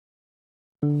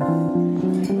Welcome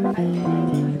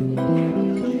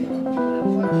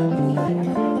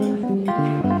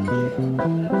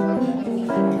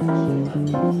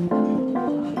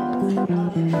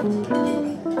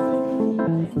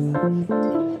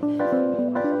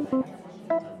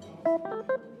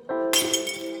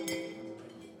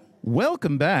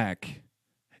back.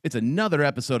 It's another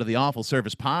episode of the Awful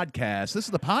Service Podcast. This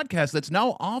is the podcast that's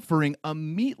now offering a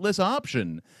meatless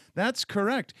option. That's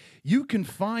correct. You can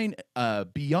find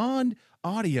Beyond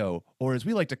Audio, or as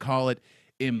we like to call it,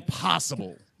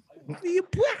 Impossible. The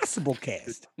Impossible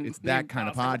Cast. It's that kind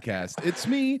of podcast. It's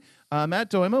me, Matt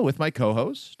Doima, with my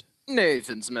co-host,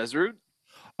 Nathan Smezrud.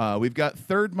 We've got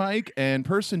third mic and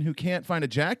person who can't find a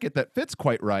jacket that fits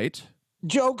quite right,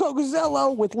 Joe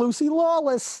Cogazello with Lucy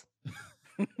Lawless.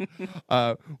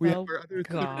 we have our other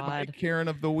third mic, Karen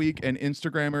of the week and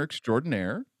Instagrammer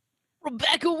extraordinaire,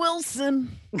 Rebecca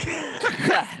Wilson.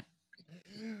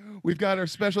 We've got our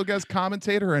special guest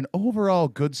commentator and overall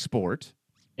good sport,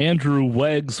 Andrew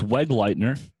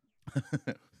Wegleitner.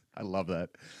 I love that.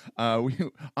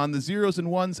 On the zeros and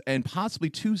ones and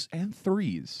possibly twos and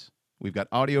threes, we've got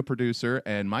audio producer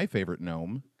and my favorite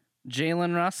gnome,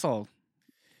 Jalen Russell.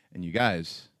 And you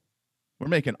guys, we're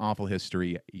making awful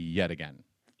history yet again.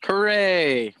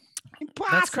 Hooray.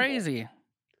 Impossible. That's crazy.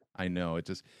 I know.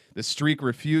 The streak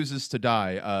refuses to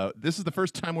die. This is the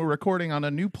first time we're recording on a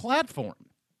new platform.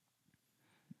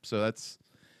 So that's,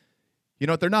 you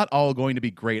know what? They're not all going to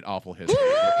be great awful history,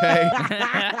 okay?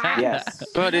 Yes.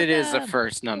 But it is a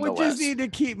first We nonetheless. just need to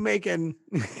keep making.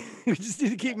 We just need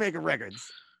to keep making records.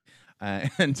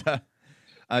 And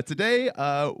today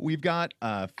we've got,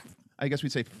 I guess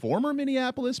we'd say, former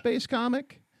Minneapolis-based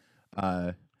comic,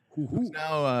 who's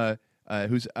now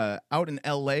who's out in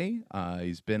L.A.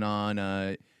 He's been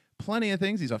on plenty of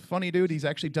things. He's a funny dude. He's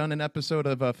actually done an episode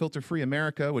of Filter Free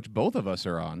America, which both of us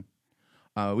are on.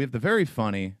 We have the very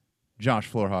funny Josh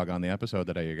Floorhog on the episode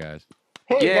today, you guys.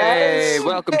 Hey, Yay, guys.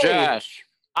 welcome, Hey, Josh.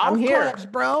 I'm here. Claps,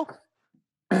 bro.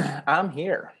 I'm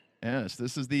here. Yes,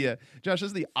 this is the Josh. This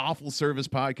is the Awful Service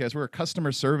Podcast. We're a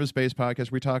customer service-based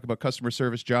podcast. We talk about customer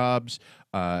service jobs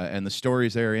and the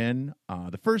stories therein.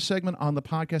 The first segment on the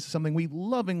podcast is something we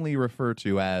lovingly refer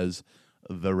to as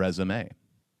the resume.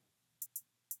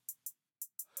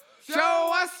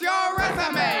 Show us your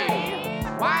resume.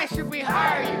 Why should we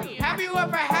hire you? Have you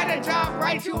ever had a job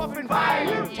write you up and fire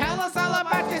you? Tell us all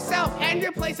about yourself and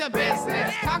your place of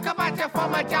business. Talk about your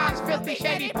former jobs, filthy,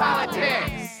 shady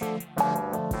politics.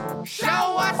 Show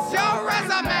us your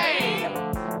resume.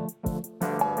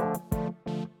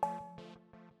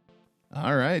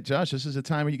 All right, Josh. This is a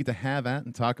time where you get to have at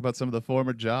and talk about some of the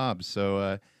former jobs.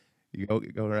 So you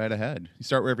go right ahead. You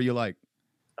start wherever you like.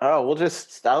 Oh, I'll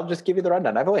just give you the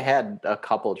rundown. I've only had a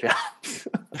couple jobs.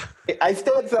 I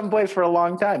stayed at some place for a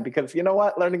long time because you know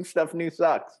what? Learning stuff new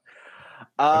sucks.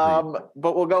 But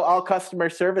we'll go all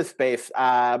customer service based.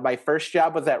 My first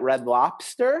job was at Red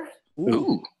Lobster.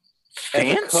 Ooh, as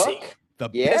a fancy. cook. The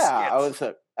Yeah,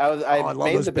 biscuits. I love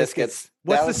made those the biscuits.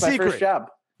 What's That the was my secret? first job.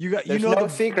 There's no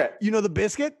secret. You know the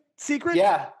biscuit secret?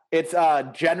 Yeah, it's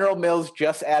General Mills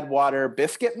Just Add Water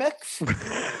biscuit mix.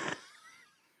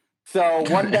 So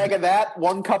 1 bag of that,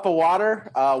 1 cup of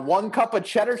water, 1 cup of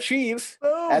cheddar cheese,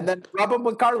 and then rub them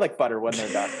with garlic butter when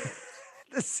they're done.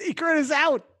 The secret is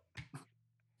out.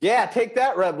 Yeah, take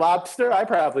that, Red Lobster. I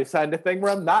probably signed a thing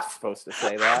where I'm not supposed to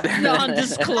say that.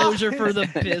 Non-disclosure for the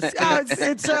biscuit.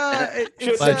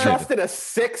 Should have trusted a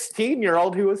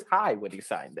 16-year-old who was high when he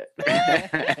signed it.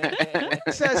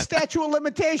 It's a statute of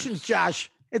limitations,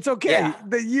 Josh. It's okay. Yeah.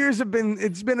 The years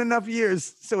it's been enough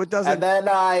years, so it doesn't. And then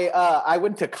I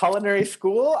went to culinary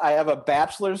school. I have a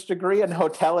bachelor's degree in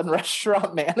hotel and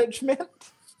restaurant management.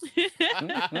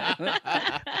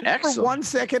 Excellent. For 1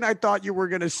 second, I thought you were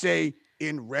going to say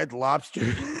in Red Lobster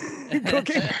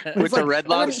cooking. With the Red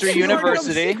Lobster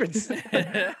University.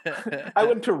 I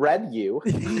went to Red U.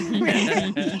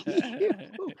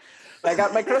 I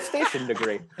got my crustacean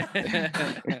degree.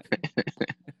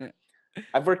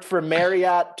 I've worked for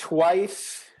Marriott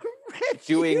twice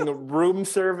doing room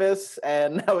service,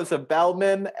 and I was a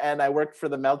bellman, and I worked for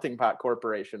the Melting Pot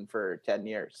Corporation for 10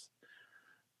 years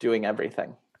doing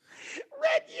everything.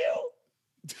 Red U.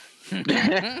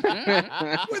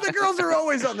 Where the girls are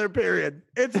always on their period.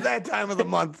 It's that time of the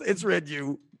month. It's Red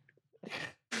U.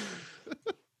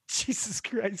 Jesus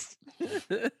Christ.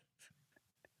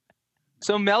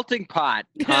 So Melting Pot,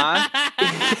 huh?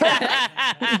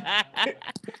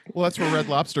 Well, that's where Red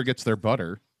Lobster gets their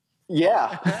butter.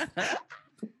 Yeah.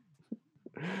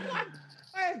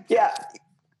 Yeah,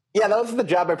 that was the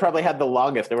job I probably had the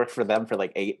longest. I worked for them for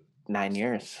like 8-9 9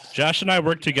 years. Josh and I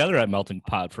worked together at Melting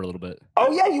Pot for a little bit.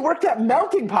 Oh yeah, you worked at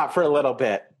Melting Pot for a little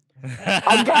bit.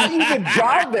 I got you the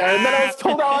job there, and then I was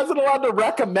told I wasn't allowed to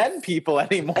recommend people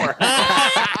anymore.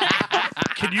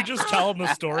 Can you just tell them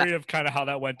the story of kind of how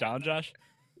that went down, Josh?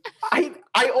 I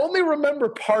only remember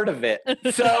part of it.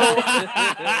 So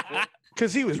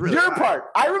Because he was really your high. part.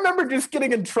 I remember just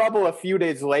getting in trouble a few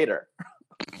days later.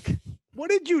 What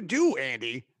did you do,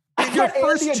 Andy? I In your got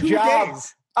first Andy a 2 job.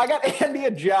 days. I got Andy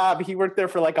a job. He worked there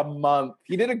for like a month.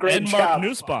 He did a great And Mark job.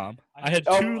 Nussbaum. I had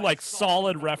Oh. 2 like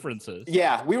solid references.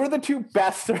 Yeah, we were the 2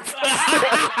 best servers.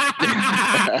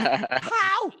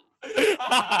 How?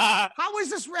 How is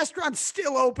this restaurant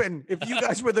still open if you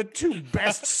guys were the 2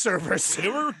 best servers? They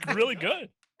were really good.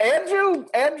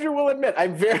 Andrew will admit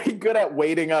I'm very good at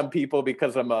waiting on people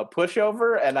because I'm a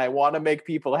pushover and I want to make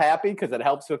people happy because it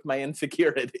helps with my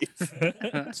insecurities.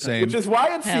 Same. Which is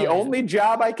why it's Hell the yeah. only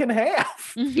job I can have.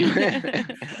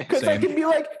 Because I Same. can be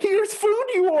like, here's food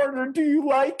you ordered. Do you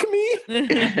like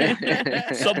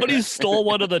me? Somebody stole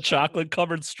one of the chocolate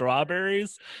covered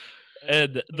strawberries,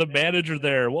 and the manager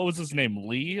there, what was his name?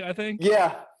 Lee, I think?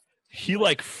 Yeah. He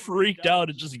like freaked out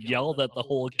and just yelled at the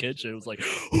whole kitchen. It was like,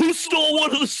 who stole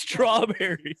one of the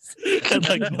strawberries? And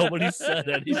like nobody said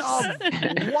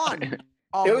anything. One.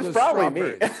 Of It was the probably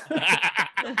me. strawberries.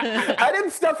 I did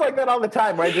stuff like that all the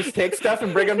time where I just take stuff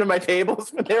and bring them to my tables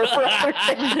when they were for other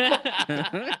tables.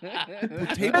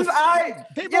 Because Table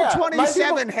yeah, my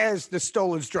 27 has the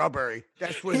stolen strawberry.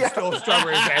 That's what Yeah. stolen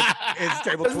strawberries at. It's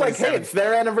table It's like, hey, 27. it's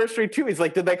their anniversary too. He's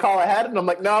like, did they call ahead? And I'm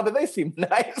like, no, but they seem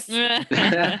nice.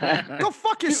 Go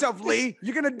fuck yourself, Lee.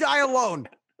 You're gonna die alone.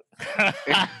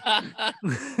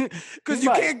 Because you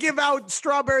Right. can't give out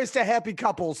strawberries to happy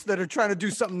couples that are trying to do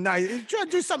something nice. You're trying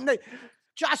to do something nice.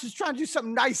 Josh is trying to do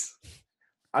something nice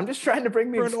I'm just trying to bring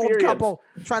me for an old experience. couple,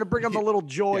 trying to bring them a little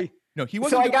joy. No, he So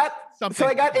wasn't. I doing got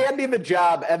something. Andy the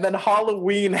job, and then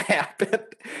Halloween happened.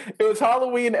 It was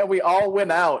Halloween, and we all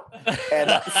went out.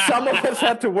 And some of us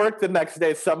had to work the next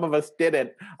day, some of us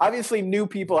didn't. Obviously, new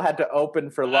people had to open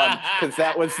for lunch because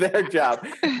that was their job.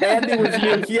 Andy was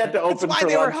new; he had to That's open why for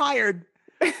they were lunch. hired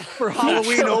for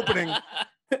Halloween opening.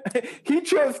 He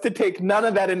chose to take none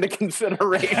of that into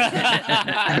consideration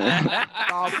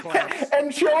Golf claps.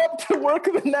 and show up to work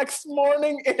the next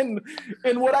morning in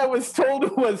what I was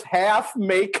told was half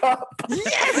makeup.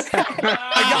 Yes,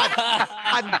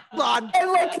 I'm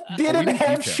And like didn't didn't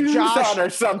have detail. shoes Josh. on or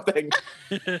something.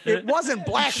 It wasn't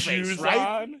blackface, Shoes right?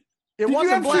 on. It Did you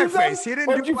wasn't have shoes on? blackface. He Or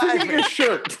didn't did do you forget your blackface.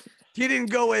 shirt? He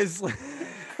didn't go as.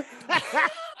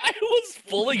 I was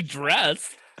fully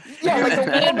dressed. Yeah, like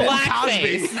a In woman.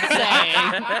 blackface. say.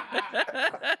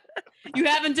 You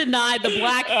haven't denied the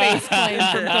blackface claims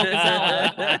from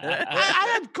Cocozella.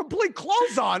 I had complete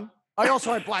clothes on. I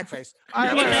also had blackface.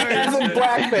 It wasn't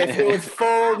blackface. It was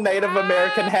full Native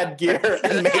American headgear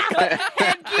and makeup.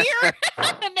 Headgear?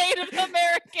 Native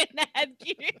American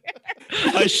headgear.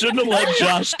 I shouldn't have let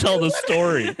Josh tell the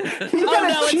story. He Oh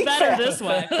had no, a it's chief better hat. this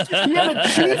way. He had a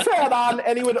chief hat on,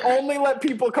 and he would only let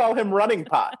people call him Running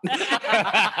Pot. The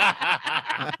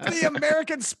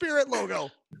American Spirit logo.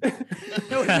 That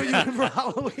was what you did for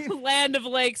Halloween. Land of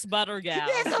Lakes Butter Gal.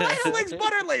 Yes, the Land Lakes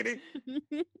Butter Lady.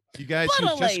 You guys, Butter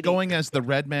he's just lady. going as the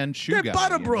Red Man shoe That guy.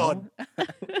 butter you know? broad.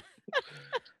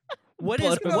 What You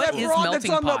know what that is broad that's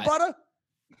melting on the pot? butter?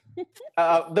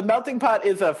 The Melting Pot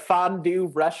is a fondue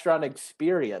restaurant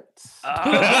experience.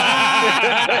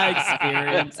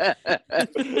 Experience.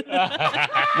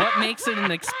 What makes it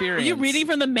an Are experience? you reading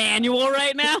from the manual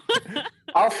right now?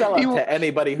 I'll sell it He- to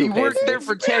anybody who He pays worked me. there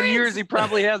for 10 years. He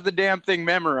probably has the damn thing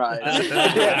memorized.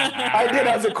 I did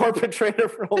as a corporate trader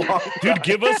for a long time. Dude,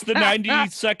 give us the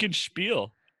 90-second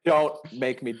spiel. Don't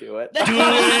make me do it. Do it.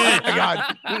 My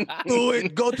God. Do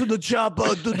it. Go to the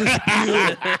chopper. Do the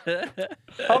spiel.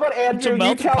 How about It's a Andrew? You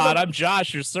melting tell pot. them, I'm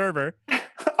Josh, your server.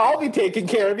 I'll be taking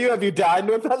care of you. Have you dined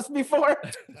with us before?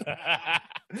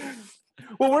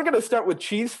 Well, we're going to start with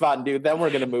cheese fondue, then we're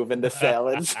going to move into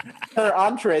salads or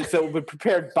entrees that will be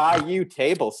prepared by you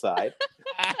tableside.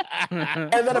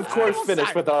 And then, of course,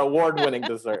 finish with our award-winning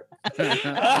dessert. He's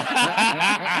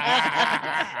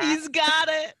got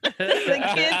it. The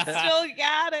kid still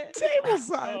got it.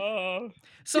 Tableside. Oh. You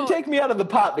So take me out of the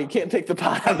pot, but you can't take the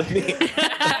pot out of me.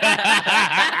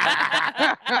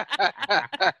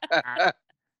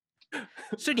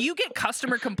 So do you get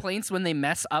customer complaints when they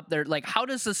mess up their like how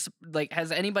does this like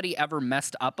has anybody ever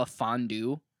messed up a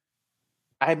fondue?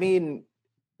 I mean,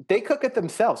 they cook it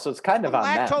themselves, so it's kind of on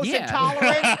them. Lactose Yeah.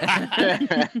 intolerant.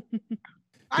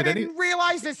 I Did any- didn't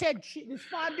realize this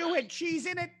fondue had cheese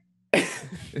in it.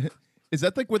 Is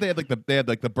that like where they had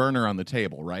like the burner on the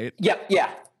table, right? Yep,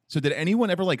 yeah. So did anyone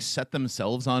ever like set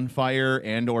themselves on fire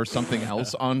and or something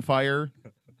else on fire?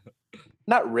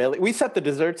 Not really. We set the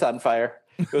desserts on fire.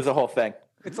 It was a whole thing.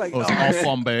 It's like Oh, it's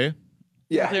all flambe.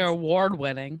 Yeah. They're award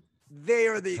winning. They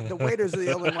are the waiters are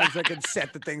the only ones that can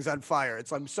set the things on fire.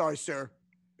 It's I'm sorry, sir.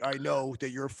 I know that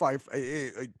you're fire.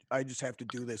 I just have to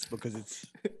do this because it's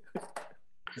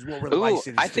what we're Ooh,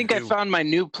 licensed I to think I do. found my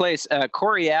new place.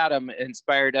 Corey Adam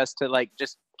inspired us to like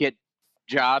just get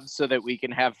jobs so that we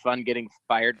can have fun getting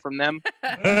fired from them.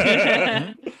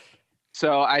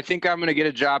 So I think I'm gonna get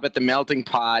a job at the melting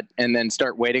pot and then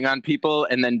start waiting on people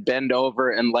and then bend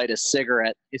over and light a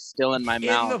cigarette. It's still in my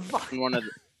mouth. In one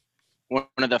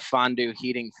of the fondue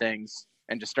heating things,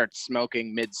 and just start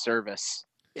smoking mid-service.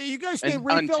 Yeah, you guys need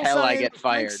refills until on I your get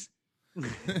fired.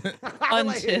 drinks?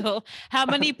 Until how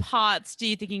many pots do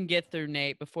you think you can get through,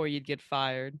 Nate, before you'd get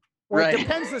fired? Well, Right. it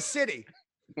depends the city.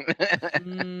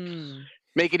 Mm.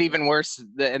 Make it even worse,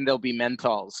 and there'll be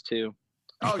menthols too.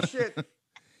 Oh shit.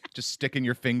 Just sticking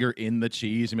your finger in the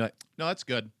cheese and be like, no, that's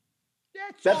good.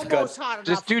 That's good. hot enough.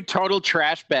 Just do total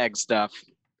trash bag stuff.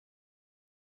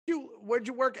 Where'd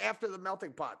you work after the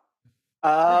melting pot?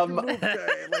 Um, Where'd you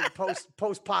move, like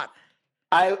post pot.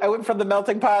 I went from the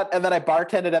melting pot and then I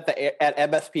bartended at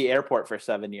MSP Airport for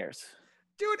 7 years.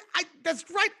 Dude, that's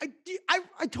right. I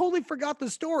totally forgot the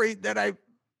story that I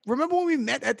remember when we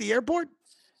met at the airport.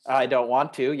 I don't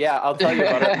want to. Yeah, I'll tell you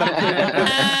about it.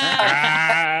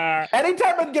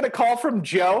 Anytime I'd get a call from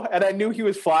Joe and I knew he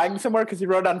was flying somewhere because he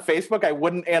wrote on Facebook, I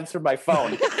wouldn't answer my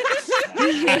phone.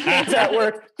 At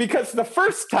work, because the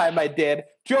first time I did,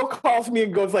 Joe calls me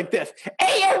and goes like this: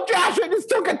 "Hey, yo, Josh, I just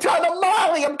took a ton of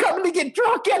Molly. I'm coming to get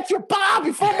drunk at your bar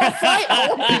before my flight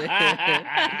home."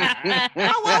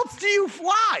 How else do you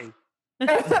fly? And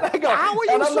then I go, How are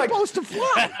and you I'm like, supposed to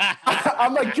fly?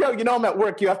 I'm like, Joe, you know I'm at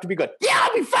work. You have to be good. Yeah,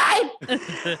 I'll be fine.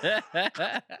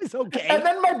 It's okay. And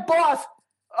then my boss,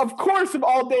 of course, of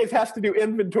all days, has to do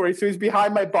inventory, so he's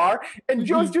behind my bar, and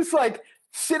Joe's just like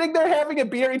sitting there having a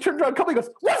beer. He turns around, and goes,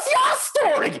 "What's your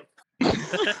story?"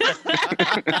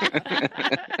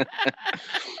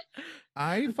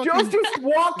 Joe's just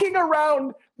walking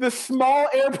around the small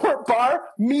airport bar,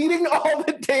 meeting all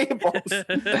the tables.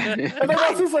 And my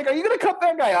boss is like, "Are you going to cut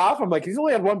that guy off?" I'm like, "He's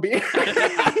only had one beer." Like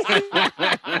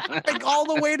all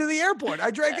the way to the airport. I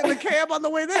drank in the cab on the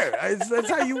way there. That's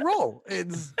how you roll.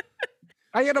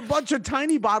 I had a bunch of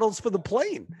tiny bottles for the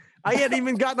plane. I hadn't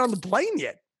even gotten on the plane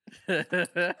yet.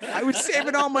 I was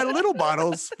saving all my little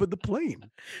bottles for the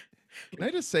plane. Can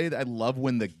I just say that I love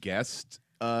when the guest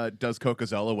does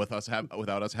Coca-Cola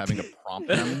without us having to prompt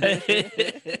them?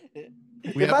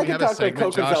 We have a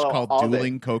segment, Josh, called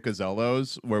Dueling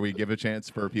Coca-Zellos, where we give a chance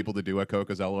for people to do a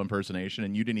Coca-Zello impersonation,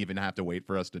 and you didn't even have to wait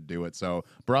for us to do it. So,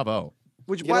 bravo.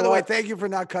 Which, by the way, thank you for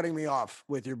not cutting me off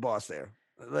with your boss there.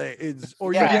 You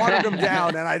watered him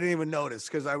down, and I didn't even notice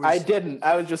because I didn't.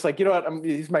 I was just like, you know what?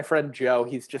 He's my friend Joe.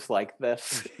 He's just like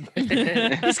this.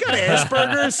 He's got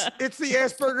Asperger's. It's the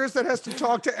Asperger's that has to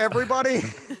talk to everybody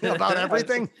about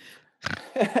everything.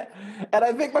 And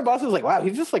I think my boss was like, "Wow,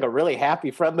 he's just like a really happy,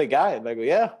 friendly guy." And I go,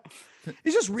 "Yeah."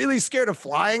 He's just really scared of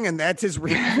flying, and that's his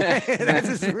fucking...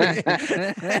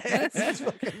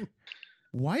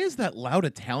 Why is that loud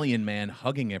Italian man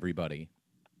hugging everybody?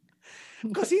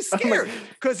 Because he's scared.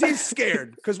 Because he's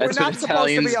scared. Because we're That's not what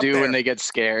supposed Italians to be up do there. when they get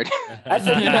scared. That's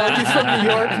what, he's from New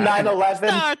York, 9/11.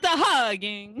 Start the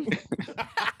hugging.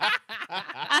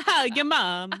 I hug your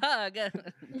mom. Hug.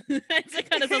 It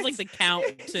kind of sounds like the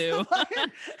count too.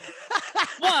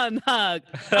 One hug.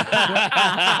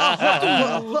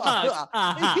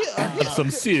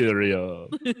 Some cereal.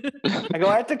 I go,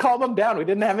 "I had to calm him down. We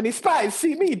didn't have any spies.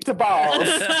 See me to balls."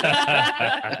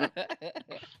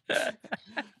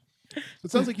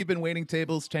 It sounds like you've been waiting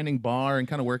tables, tending bar, and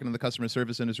kind of working in the customer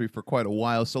service industry for quite a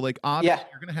while. So, like, obviously,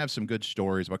 you're going to have some good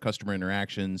stories about customer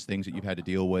interactions, things that you've had to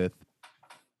deal with.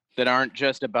 That aren't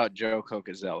just about Joe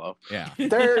Coca-Zello. Yeah.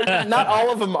 They're not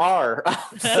all of them are.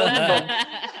 Some of them.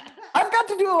 I've got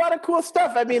to do a lot of cool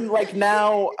stuff. I mean, like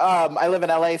now I live in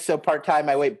LA, so part-time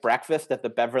I wait breakfast at the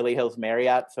Beverly Hills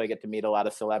Marriott, so I get to meet a lot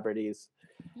of celebrities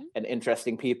and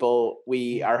interesting people.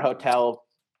 Our hotel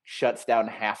shuts down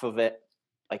half of it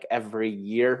like every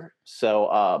year.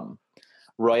 So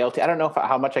royalty, I don't know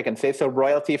how much I can say. So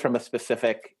royalty from a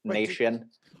specific nation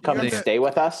come and stay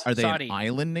with us. Are they an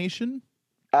island nation?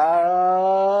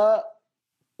 Yeah.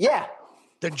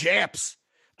 The Japs.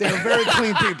 They are very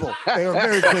clean people. They are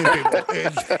very clean people.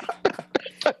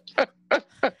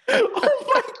 Oh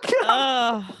my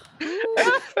God.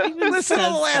 Listen to the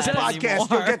last podcast.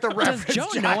 You'll get the Does reference. Joe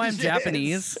know I'm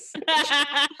Japanese?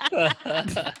 I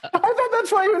thought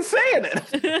that's why he was saying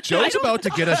it. Joe's about to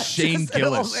get a Shane Just an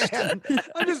old Gillis. man.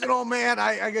 I'm just an old man.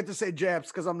 I get to say Japs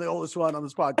because I'm the oldest one on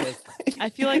this podcast. I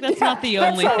feel like that's not the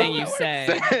only thing you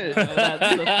say.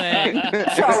 That's the thing.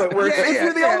 Charlotte works. Yeah, if yeah,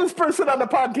 you're the yeah. oldest person on the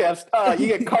podcast, you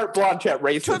get carte blanche at To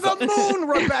racism. the moon,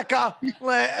 Rebecca. Is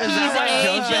that why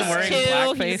Joe's been wearing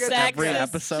blackface every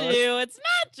episode? Too. It's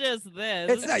not just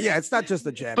this. It's not just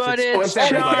the Japs. But it's it's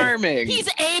everybody. charming. He's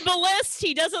ableist.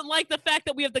 He doesn't like the fact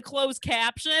that we have the closed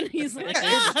caption. He's like,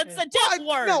 it's a deaf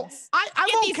word. No, I'm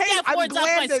Get these okay. deaf I'm words off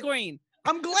my glad that screen.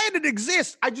 I'm glad it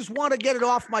exists. I just want to get it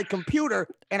off my computer,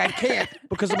 and I can't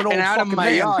because I'm an old And out of fucking my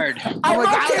man. yard. I'm like,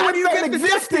 okay how with do you that get the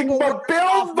deaf existing, people but off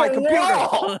build my the computer?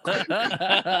 wall.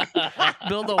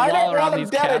 Build a I wall don't around want them these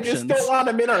dead. I just captions. don't want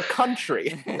them in our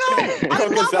country. No, I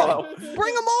Cocozello. love them.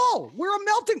 Bring them all. We're a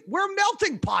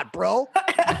melting pot, bro.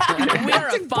 We're a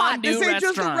Melting pot. fondue This ain't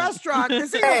just a restaurant. restaurant.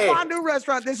 This ain't Hey. a fondue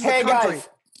restaurant. This is Hey a country. guys,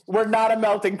 we're not a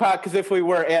melting pot because if we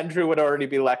were, Andrew would already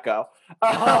be let go.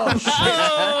 Oh, shit.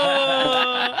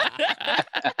 Oh.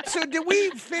 So did we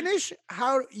finish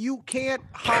how you couldn't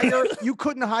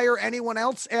hire anyone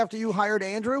else after you hired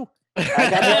Andrew? Did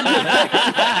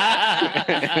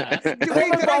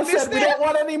Remember, I boss miss said we that? don't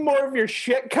want any more of your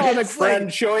shit comic It's like,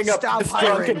 friend showing up stop this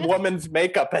drunk in hiring. woman's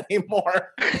makeup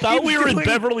anymore. Thought we were in doing-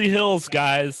 Beverly Hills,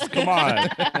 guys. Come on.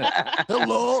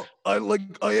 Hello, I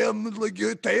am like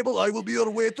your table. I will be your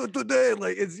waiter today.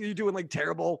 Like, you doing like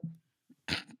terrible?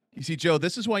 You see, Joe,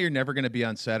 this is why you're never going to be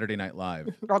on Saturday Night Live.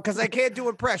 Oh, because I can't do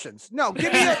impressions. No,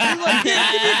 give me a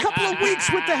couple of weeks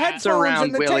with the headphones around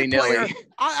and the tape willy-nilly. player.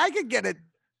 I could get it.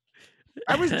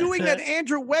 I was doing that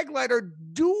Andrew Wegleiter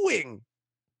doing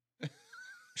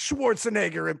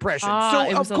Schwarzenegger impression. Ah,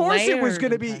 it so was of a course it was layered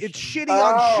going to be. impression. It's shitty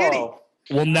on shitty. Oh,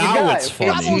 Well, now guys, it's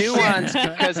It's funny.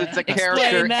 nuanced because it's a character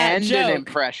Explain that and joke. an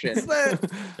impression.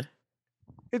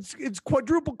 It's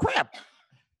quadruple crap.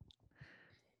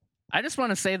 I just want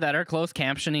to say that our closed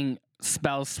captioning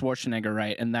spells Schwarzenegger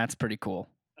right, and that's pretty cool.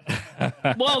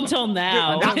 Well, until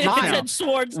now. Not It mine. said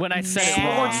Schwartz. When I said it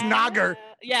wrong. Schwarzenegger.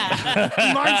 Yeah.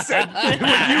 Mine said when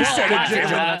you said it, Joe, Jason.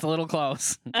 that's a little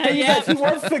close. Yeah. because he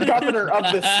was the governor of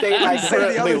the state I Say the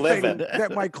currently other live thing in.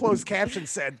 that my closed caption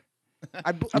said.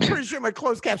 I'm pretty sure my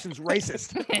closed caption's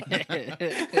racist.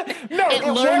 No, It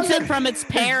learns wasn't. it from its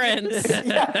parents.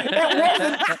 Yeah,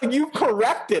 it wasn't. You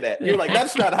corrected it. You're like,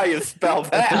 that's not how you spell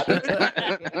that.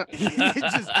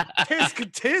 It's just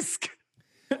tisk.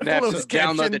 I have to Closed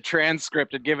download caption. the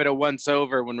transcript and give it a once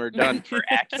over when we're done for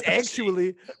accuracy.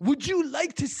 Actually, would you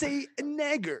like to say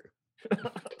nagger?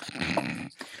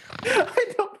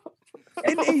 I don't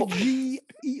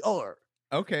Nager.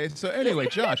 Okay, so anyway,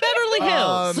 Josh. Beverly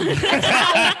Hills.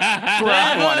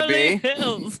 wannabe. Beverly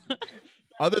Hills.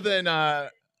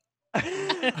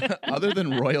 Other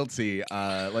than royalty,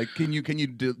 like, can you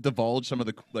divulge some of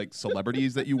the like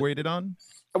celebrities that you waited on?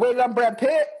 I waited on Brad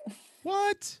Pitt.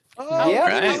 What? Oh, Yeah,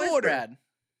 what did right. he order?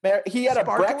 Brad. He had a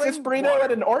Sparkling breakfast burrito water.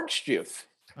 and an orange juice.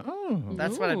 Oh,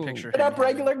 That's what I Ooh. picture. Straight him up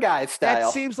regular guy That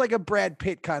style. seems like a Brad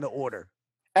Pitt kind of order.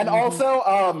 And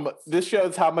also, this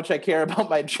shows how much I care about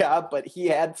my job, but he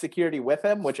had security with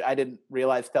him, which I didn't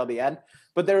realize till the end.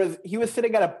 But he was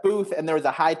sitting at a booth and there was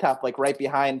a high top like right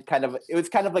behind it was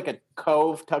kind of like a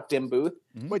cove tucked in booth.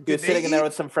 Wait, He was did sitting they in there eat?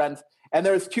 with some friends and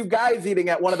there was two guys eating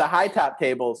at one of the high top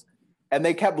tables and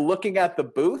they kept looking at the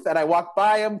booth and I walked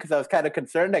by them because I was kind of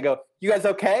concerned. I go, "You guys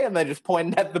okay?" And they just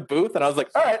pointed at the booth and I was like,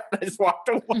 "All right." I just walked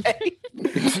away.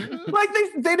 Like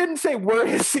they didn't say we're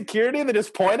his security. They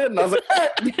just pointed and I was like, "All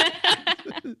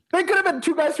right." They could have been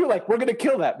two guys who were like, "We're gonna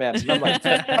kill that man." And I'm like,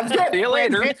 "I'm good. See you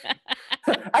later.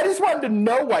 I just wanted to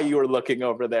know why you were looking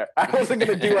over there. I wasn't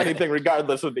gonna do anything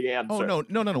regardless of the answer. oh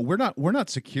no. We're not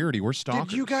security. We're stalkers.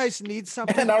 Did you guys need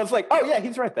something? And I was like, "Oh yeah,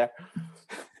 he's right there."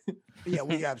 Yeah,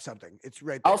 we have something. It's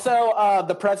right there. Also,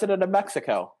 the president of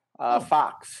Mexico,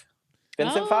 Fox,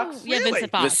 Vincent Oh, Fox. Yeah, Really?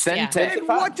 Vincent Fox. Yeah. Vicente. And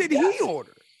what did he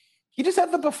order? He just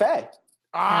had the buffet.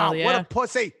 Ah, Hell what yeah. a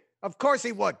pussy. Of course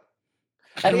he would.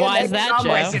 And he why had is eggs that, on Joe?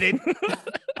 President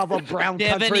of a brown Do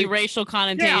you have country. any racial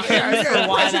connotations yeah. for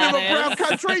why President that of a brown is?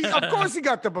 country. Of course he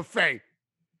got the buffet.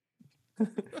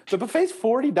 The buffet's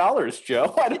 $40,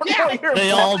 Joe. I don't know what you're They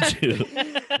all do.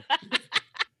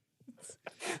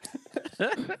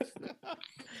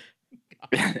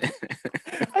 I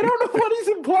don't know what he's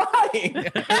implying.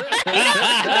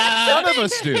 None of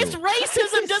us do. His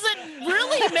racism doesn't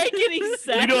really make any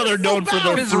sense. You know they're known for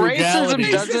their His racism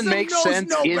frugality. doesn't Racism make knows sense.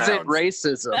 no Is it bounds.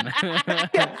 racism?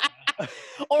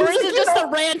 Or is it just the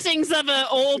rantings of an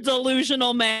old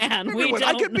delusional man? We don't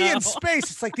I could be know. in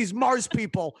space. It's like these Mars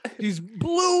people, these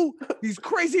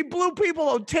crazy blue people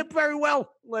don't tip very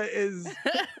well.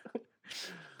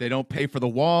 They don't pay for the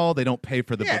wall. They don't pay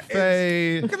for the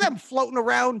buffet. Look at them floating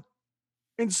around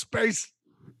in space,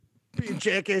 being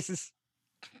jackasses.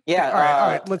 Yeah. All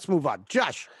right. Let's move on.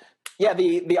 Josh. Yeah,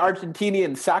 the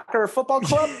Argentinian soccer football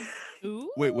club.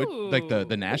 Wait, like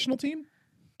the national team?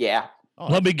 Yeah. Oh,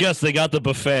 Let me guess, they got the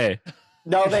buffet.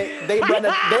 No, they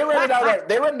rented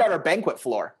out our banquet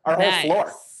floor, our whole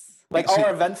floor, like all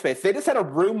our event space. They just had a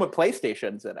room with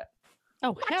PlayStations in it.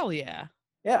 Oh, hell yeah.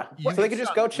 Yeah, so they could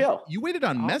just go chill. You waited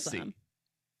on Messi.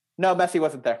 No, Messi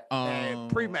wasn't there.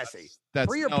 Pre-Messi. That's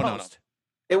Pre or post?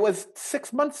 It was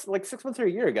 6 months, like 6 months or a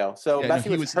year ago. So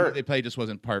Messi was hurt. They play just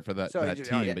wasn't part for that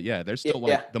team. But yeah, they're still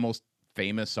the most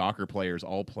famous soccer players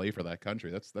all play for that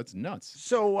country. That's nuts.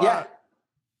 So yeah,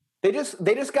 they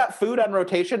just got food on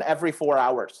rotation every 4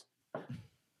 hours.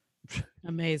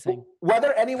 Amazing.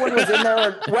 Whether anyone was in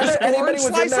there, whether anybody was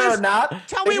in there or not.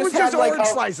 Tell me it was just orange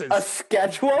slices. A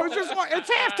schedule. It's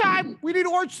halftime. We need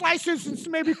orange slices and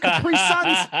maybe Capri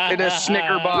Suns. And a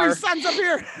Snicker bar. Capri Suns up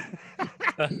here.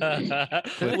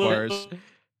 Cliff bars.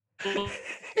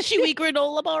 Chewy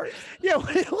granola bars. Yeah,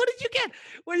 what did you get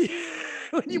when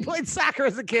you played soccer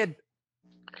as a kid?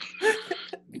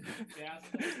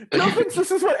 Joe thinks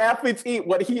this is what athletes eat.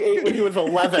 What he ate when he was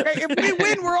 11. Hey, if we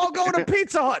win, we're all going to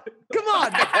Pizza Hut. Come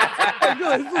on,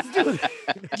 let's do it.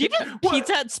 Do you have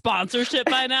Pizza Hut sponsorship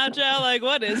by now, Joe? Like,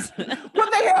 what is?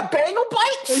 What, they have bagel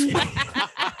bites?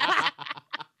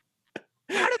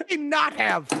 How do they not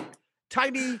have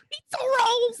tiny pizza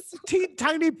rolls?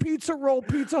 Tiny pizza roll,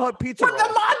 Pizza Hut pizza rolls. Would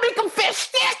the mom make them fish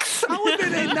sticks? How would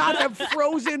they not have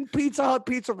frozen Pizza Hut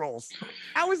pizza rolls?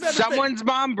 How is that? Someone's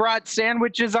mom brought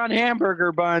sandwiches on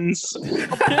hamburger buns.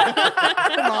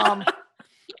 Mom.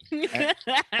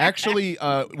 Actually,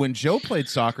 when Joe played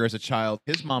soccer as a child,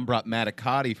 his mom brought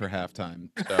manicotti for halftime.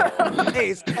 So. Hey,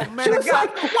 it's called She was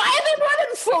like, why are they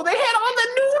running slow? They had all the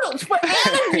noodles for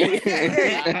energy.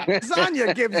 Hey,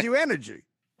 lasagna gives you energy.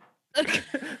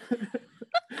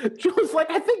 She was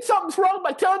like, I think something's wrong.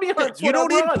 My tummy hurts. You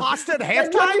don't eat pasta at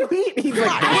halftime? He's like,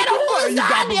 I don't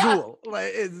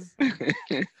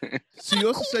you So you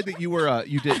also said that you were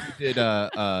you did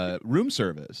room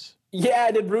service. Yeah,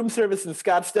 I did room service in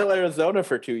Scottsdale, Arizona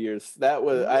for 2 years. That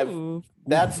was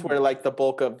that's where like the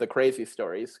bulk of the crazy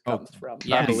stories comes from.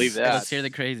 Yeah, I believe that. Let's hear the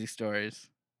crazy stories.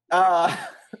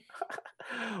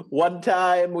 One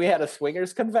time we had a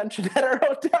swingers convention at our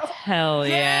hotel. Hell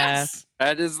yeah. Yes!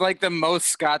 That is like the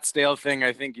most Scottsdale thing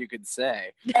I think you could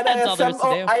say. And That's all there is to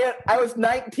do. I was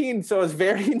 19, so I was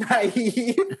very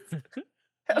naive.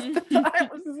 At the time, I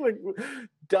was this like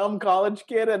dumb college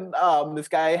kid, and this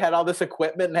guy had all this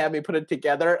equipment and had me put it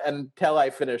together. Until I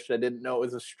finished, I didn't know it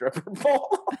was a stripper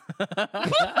pole.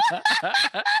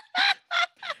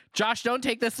 Josh, don't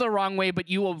take this the wrong way, but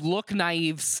you will look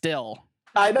naive still.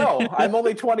 I know. I'm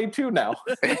only 22 now.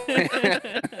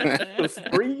 It was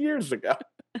 3 years ago.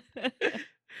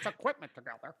 It's equipment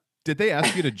together. Did they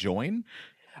ask you to join?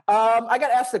 I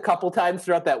got asked a couple times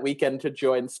throughout that weekend to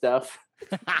join stuff.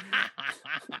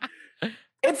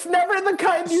 It's never the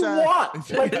kind you want.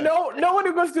 Like no one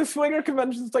who goes to swinger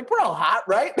conventions is like, we're all hot,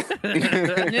 right?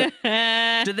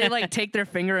 Did they like take their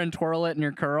finger and twirl it in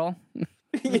your curl?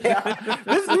 Yeah,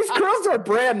 these curls are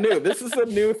brand new. This is a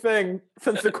new thing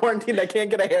since the quarantine. I can't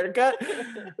get a haircut.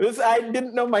 I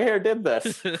didn't know my hair did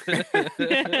this.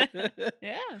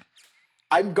 Yeah.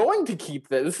 I'm going to keep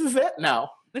this. This is it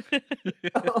now.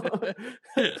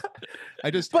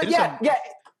 Yeah.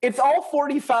 It's all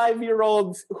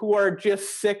 45-year-olds who are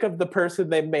just sick of the person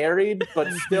they married,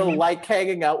 but still like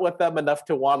hanging out with them enough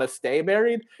to want to stay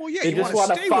married. Well, yeah, they just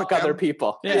want to fuck other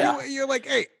people. Yeah. You're like,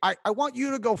 hey, I want you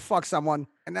to go fuck someone,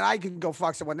 and then I can go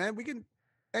fuck someone. And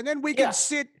then we can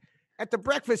sit at the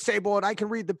breakfast table, and I can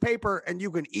read the paper, and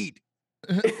you can eat.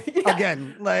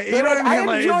 Again, like, you know what I mean?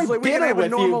 I enjoy dinner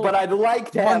with you, but I'd like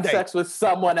to have sex with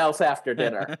someone else after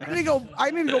dinner.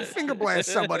 I need to go finger blast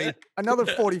somebody, another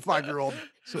 45-year-old,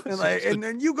 and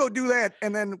then you go do that,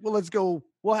 and then let's go.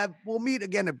 We'll meet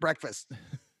again at breakfast.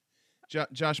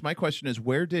 Josh, my question is,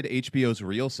 where did HBO's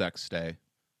Real Sex stay?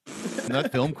 And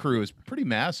that film crew is pretty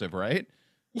massive, right?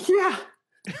 Yeah.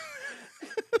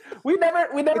 we never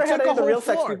had any of the Real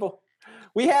Sex people.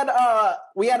 We had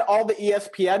all the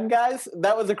ESPN guys.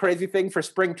 That was a crazy thing for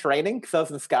spring training because I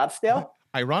was in Scottsdale.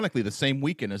 Ironically, the same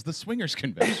weekend as the swingers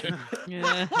convention.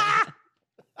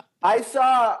 I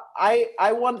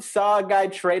once saw a guy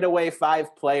trade away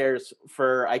 5 players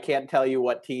for I can't tell you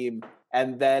what team,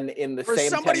 and then in the for same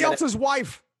somebody else's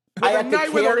wife. a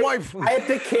night with a wife. I had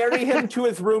to carry him to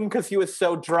his room because he was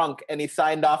so drunk, and he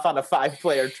signed off on a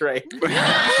 5-player trade.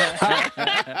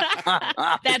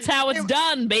 That's how it's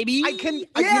done, baby.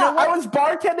 I was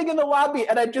bartending in the lobby,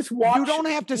 and I just watched You don't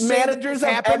have to say managers of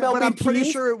happened, but I'm MLB pretty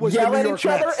teams sure it was yell the at New York each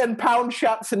other Mets. and pound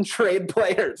shots and trade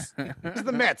players. It's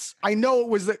the Mets. I know it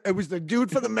was the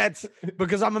dude for the Mets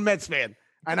because I'm a Mets fan,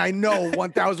 and I know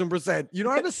 1,000%. You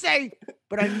don't have to say,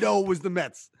 but I know it was the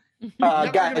Mets.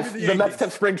 Guys, the Mets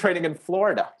have spring training in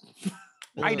Florida.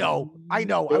 I know. I It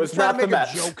was was trying not to the make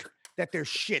a Mets. joke that they're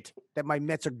shit, that my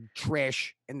Mets are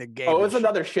trash and the game. Oh, it was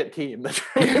another shit team. The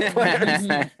trade players.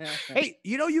 Hey,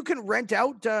 you can rent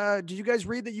out. Did you guys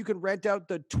read that you can rent out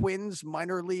the Twins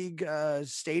minor league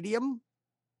stadium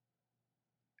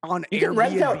on You Airbnb? can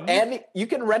rent out any. You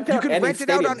can rent out. You can any rent it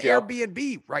out stadium, on Joe.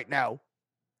 Airbnb right now.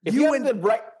 If you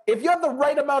have the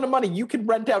right amount of money, you can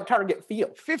rent out Target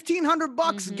Field.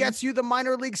 $1,500 gets you the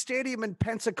minor league stadium in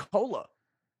Pensacola.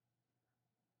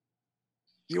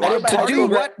 You I want didn't To party? do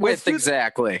Let's what with do-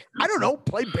 exactly? I don't know.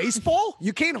 Play baseball.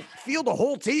 You can't field a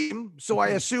whole team, so I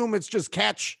assume it's just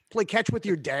play catch with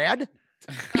your dad.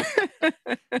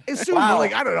 Assume Wow.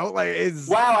 like I don't know, like is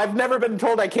Wow, I've never been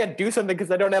told I can't do something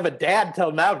because I don't have a dad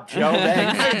till now, Joe.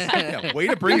 Thanks. Yeah, way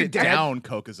to bring Hey, it Dad. down,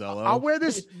 Cocazello. I'll wear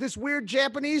this weird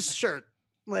Japanese shirt.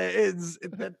 They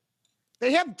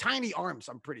have tiny arms,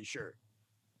 I'm pretty sure.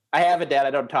 I have a dad.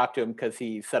 I don't talk to him because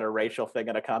he said a racial thing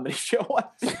at a comedy show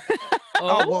once.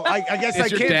 Oh, well, I guess I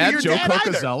Is your can't dad be your Joe dad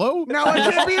either. Cocazello? No,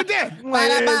 I can't be your dad.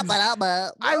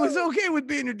 I was okay with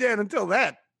being your dad until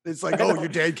that. It's like, oh, your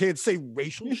dad can't say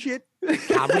racial shit?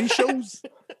 Comedy shows?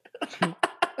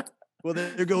 Well,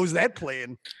 there goes that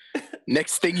plan.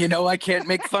 Next thing you know, I can't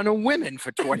make fun of women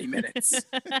for 20 minutes.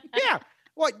 Yeah.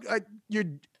 What?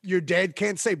 Your dad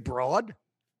can't say broad?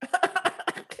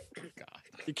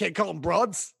 You can't call them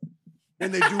broads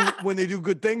when they do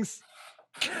good things?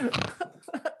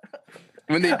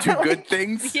 When they do good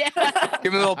things, Yeah.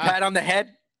 give them a little pat on the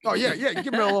head. Oh, yeah. You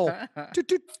give me a little toot,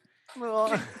 toot.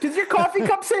 Does your coffee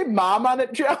cup say mom on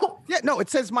it, Joe? Yeah, no, it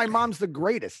says my mom's the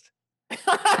greatest.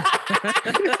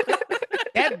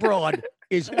 That broad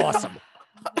is awesome.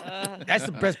 That's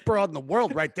the best broad in the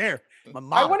world right there. My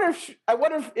mom. I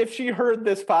wonder if she heard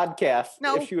this podcast.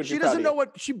 No, if she, would be she proud doesn't of know you.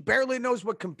 what. She barely knows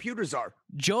what computers are.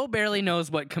 Joe barely knows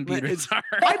what computers are.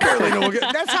 I barely know.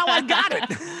 That's how I got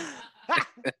it.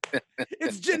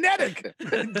 It's genetic,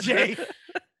 Jay.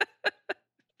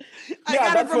 I Yeah, got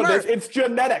it that's from what her. it is. It's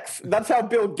genetics. That's how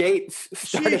Bill Gates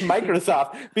started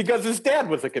Microsoft because his dad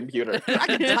was a computer. I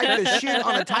can type this shit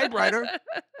on a typewriter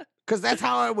because that's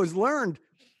how I was learned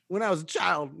when I was a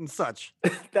child and such.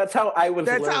 That's how I was.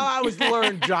 That's learned. how I was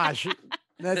learned, Josh.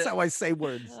 That's how I say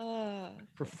words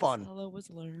for fun. Hello was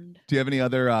learned. Do you have any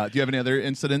other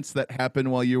incidents that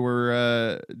happened while you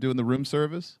were doing the room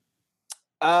service?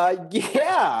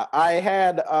 Yeah, I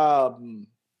had.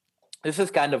 This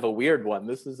is kind of a weird one.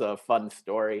 This is a fun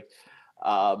story.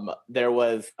 There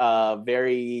was a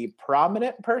very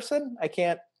prominent person. I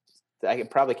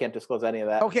probably can't disclose any of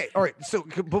that. Okay, all right. So,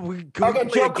 but we Okay, play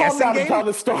Joe, a calm guessing down and game? tell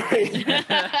the story.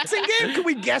 Guessing game? Can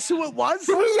we guess who it was?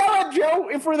 Can we yell at Joe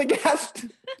if we're the guest?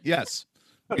 Yes.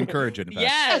 Encourage it. in fact.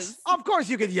 Yes. Of course,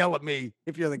 you could yell at me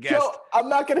if you're the guest. Joe, I'm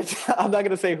not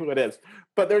gonna say who it is,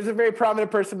 but there's a very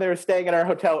prominent person. They were staying at our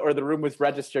hotel, or the room was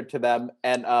registered to them.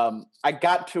 And I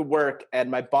got to work, and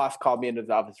my boss called me into his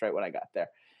office right when I got there,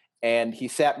 and he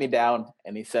sat me down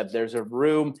and he said, "There's a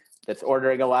room that's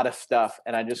ordering a lot of stuff,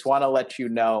 and I just want to let you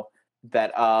know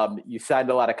that you signed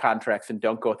a lot of contracts and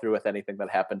don't go through with anything that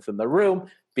happens in the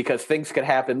room because things could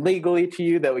happen legally to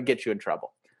you that would get you in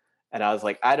trouble." And I was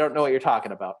like, "I don't know what you're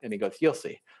talking about." And he goes, "You'll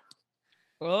see."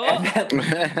 Oh. And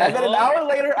then an hour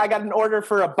later, I got an order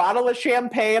for a bottle of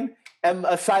champagne and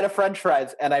a side of French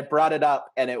fries. And I brought it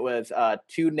up, and it was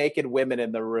 2 naked women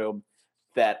in the room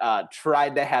that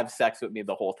tried to have sex with me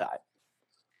the whole time.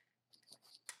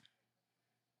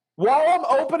 While I'm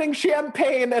opening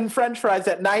champagne and French fries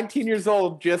at 19 years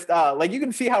old, just like you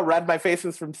can see how red my face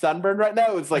is from sunburn right now.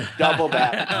 It was like double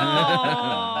that.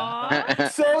 Aw.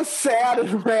 So sad,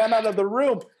 and ran out of the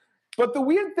room. But the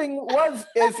weird thing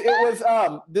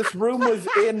this room was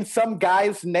in some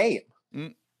guy's name.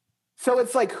 Mm. So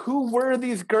it's like, who were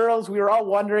these girls? We were all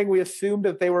wondering. We assumed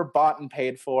that they were bought and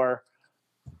paid for.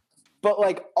 But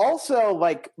like, also,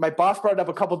 like my boss brought it up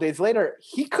a couple days later.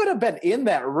 He could have been in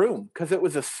that room because it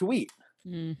was a suite.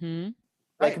 Mm-hmm.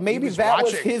 Like Right, maybe he was that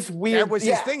was watching. his weird. That was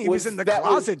his thing. He was in the that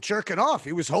closet jerking off.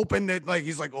 He was hoping that, like,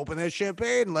 he's like, open that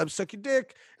champagne and let him suck your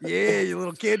dick. Yeah, you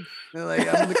little kid. And like,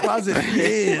 I'm in the closet.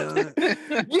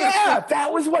 Yeah. Yeah,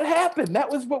 that was what happened. That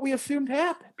was what we assumed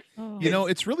happened. You know,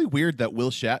 it's really weird that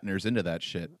Will Shatner's into that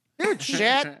shit.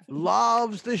 Chat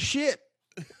loves the shit.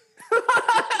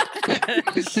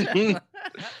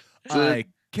 I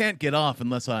can't get off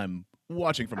unless I'm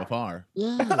watching from afar.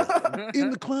 Yeah,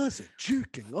 in the closet,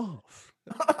 jerking off.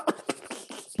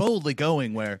 Boldly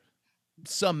going where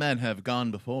some men have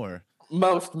gone before.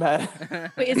 Most men.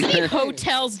 Wait, isn't he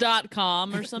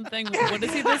hotels.com or something? What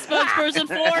is he the spokesperson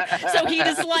for? So he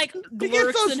just like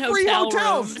lurks those in free hotel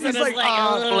hotels. rooms He's and is like,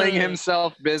 "Ugh, Calling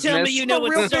himself business. tell me you know A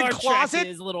what real Star big Trek closet?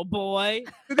 is, little boy.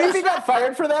 You think he got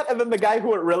fired for that? And then the guy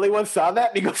who it really was saw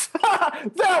that and he goes,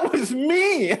 that was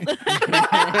me.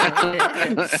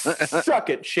 Suck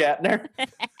it, Shatner.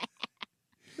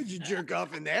 Would you jerk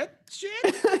off in that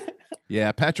shit?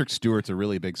 Yeah, Patrick Stewart's a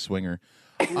really big swinger.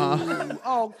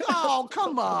 Oh,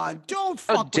 come on. Don't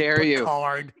fuck How dare with you.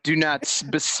 Picard. Do not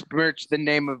besmirch the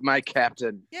name of my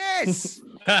captain. Yes.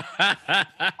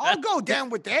 I'll go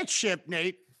down with that ship,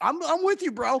 Nate. I'm with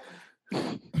you, bro.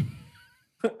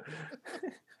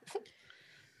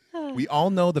 We all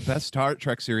know the best Star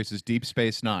Trek series is Deep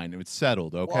Space Nine. It's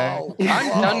settled, okay? Whoa.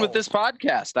 I'm done with this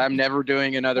podcast. I'm never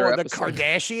doing another Or the episode.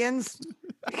 Kardashians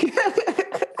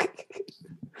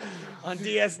on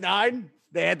DS9.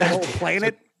 They had the whole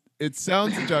planet. It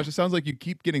sounds, Josh, it sounds like you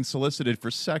keep getting solicited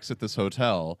for sex at this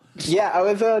hotel. Yeah, I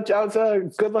was a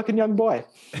good-looking young boy.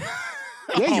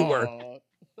 Yeah, you were.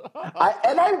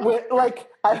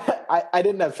 I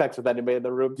didn't have sex with anybody in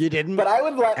the room. You didn't? But I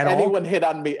would let At all? anyone hit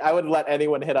on me. I would let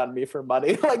anyone hit on me for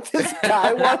money. Like this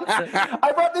guy once.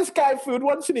 I brought this guy food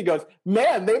once and he goes,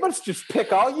 man, they must just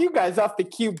pick all you guys off the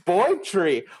cute boy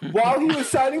tree. While he was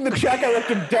signing the check, I looked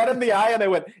him dead in the eye and I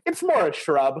went, it's more a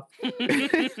shrub. And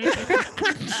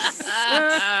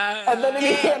then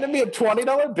he handed me a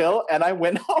 $20 bill and I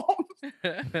went home.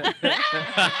 Yeah,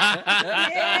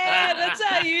 that's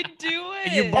how you do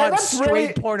it. You bought that's straight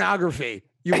really- pornography.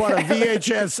 You bought a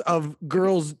VHS of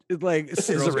girls like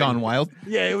scissoring. Girls Gone Wild.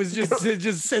 Yeah, it was just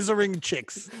scissoring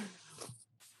chicks.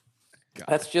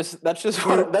 That's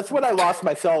when I lost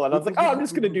my soul and I was like, oh, I'm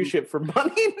just gonna do shit for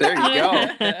money. There you go.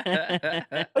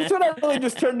 That's when I really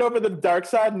just turned over the dark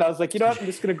side and I was like, you know what? I'm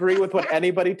just going to agree with what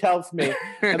anybody tells me.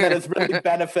 And that has really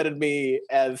benefited me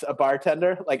as a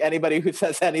bartender. Like anybody who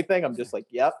says anything, I'm just like,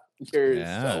 yep, you're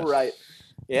so right.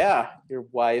 Yeah, your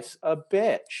wife's a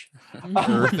bitch.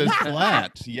 Earth is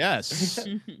flat. Yes.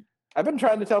 I've been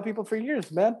trying to tell people for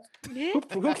years, man.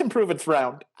 Who can prove it's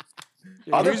round?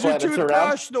 Here's your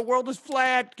toothbrush. The world is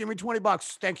flat. Give me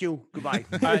 $20. Thank you. Goodbye.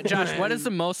 All right, Josh, what is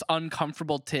the most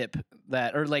uncomfortable tip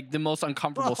or like the most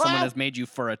uncomfortable someone has made you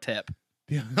for a tip?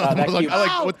 Yeah.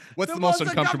 What's the most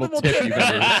uncomfortable tip you've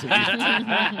ever received?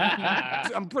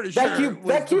 I'm pretty sure.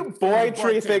 That cute boy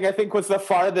tree thing, I think, was the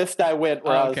farthest I went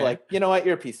where I was like, you know what?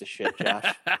 You're a piece of shit,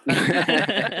 Josh.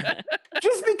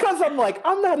 Just because I'm like,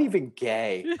 I'm not even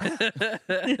gay.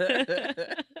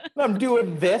 I'm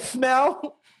doing this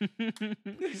now.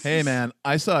 Hey man,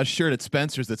 I saw a shirt at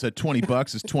Spencer's that said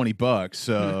 $20 is $20,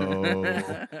 so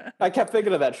I kept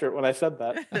thinking of that shirt when I said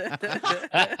that.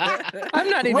 I'm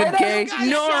not even gay,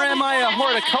 nor am I a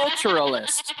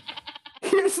horticulturalist.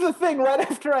 Here's the thing: right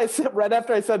after I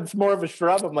said it's more of a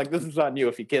shrub, I'm like, this is on you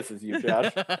if he kisses you,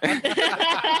 Josh.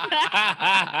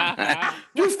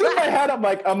 Just in my head, I'm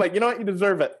like, you know what? You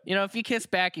deserve it. You know, if you kiss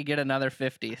back, you get another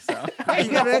 50. So Hey,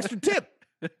 you got an extra tip.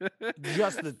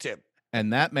 Just the tip.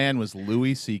 And that man was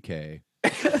Louis C.K.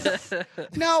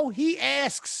 No, he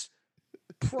asks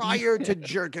prior to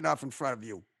jerking off in front of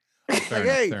you.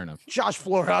 Fair enough. Josh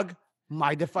Floorhug,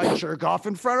 mind if I jerk off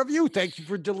in front of you? Thank you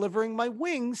for delivering my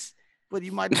wings. But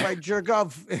you mind if I jerk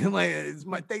off? Thank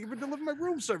you for delivering my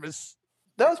room service.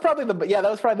 That was probably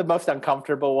the most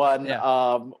uncomfortable one.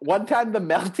 Yeah. One time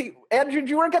Andrew, did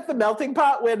you work at the melting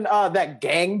pot when that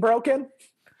gang broke in?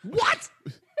 What?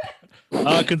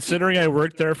 Considering I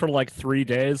worked there for like 3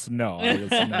 days, no. I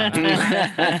was not.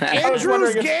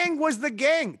 Andrew's gang was the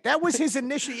gang. That was his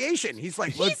initiation. He's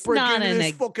like, let's break into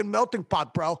this fucking melting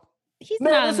pot, bro. He's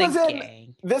not in the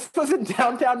gang. This was in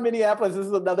downtown Minneapolis. This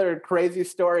is another crazy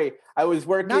story. I was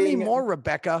working. Not anymore,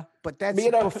 Rebecca, but that's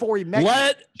before he met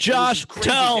Let you. Josh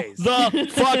tell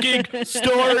the fucking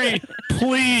story,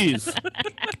 please.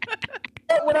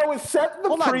 When I was setting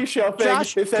the pre-show thing,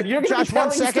 Josh, they said, you're going to be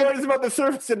telling stories about the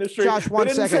service industry. Josh, they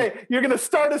didn't say, you're going to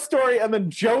start a story, and then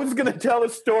Joe's going to tell a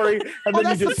story, and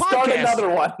then you just start another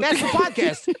one. That's the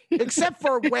podcast. Except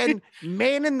for when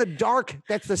Man in the Dark,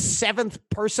 that's the 7th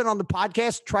person on the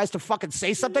podcast, tries to fucking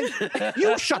say something.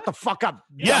 You shut the fuck up,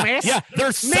 dumbass. Yeah,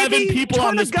 there's 7 people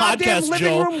on this podcast,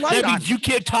 Joe. That means you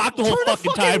can't talk the whole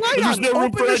fucking time. There's no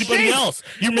room for anybody else.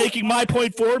 You're making my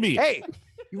point for me. Hey,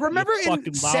 you remember in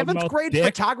 7th grade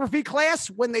photography class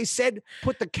when they said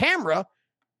put the camera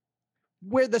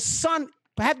where the sun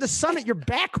have the sun at your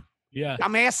back, Yeah.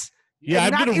 dumbass. Yeah,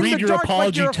 And I'm not gonna in read the your dark like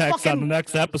apology you're a text on fucking- the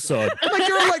next episode. Like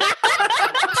you're like,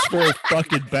 Poor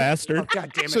fucking bastard. oh,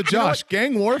 God damn it. So You know what? Josh,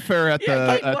 gang warfare at the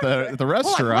gang at the Hold on, let me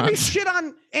restaurant. shit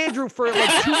on Andrew for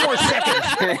like 2 more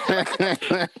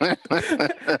seconds.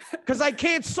 Because I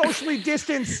can't socially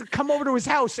distance, come over to his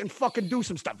house and fucking do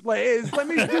some stuff. Let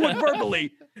me do it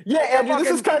verbally. Yeah, Andrew, this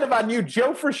is fucking- kind of on you.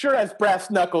 Joe for sure has brass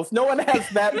knuckles. No one has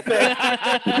that thick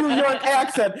New York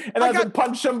accent and hasn't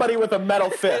punched somebody with a metal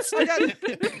fist.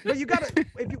 But you gotta,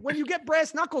 when you get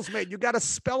brass knuckles, mate, you gotta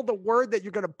spell the word that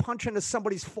you're gonna punch into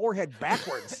somebody's forehead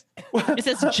backwards. It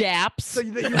says Japs. So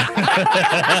you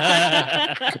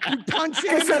punch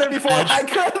it. I said it before. I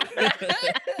could.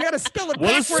 You gotta spell it What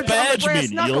does backwards on the spage brass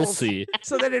mean? You'll knuckles see.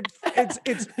 so that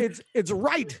it's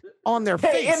right on their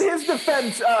Hey, in face. his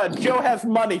defense, Joe has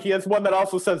money. He has one that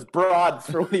also says broads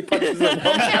for when he punches a woman.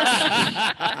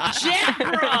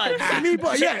 Jap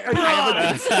rods.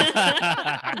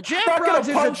 Jab Not rods gonna is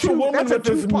punch a woman that's a with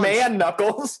his two-punch. man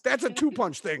knuckles. That's a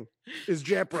 2-punch thing. Is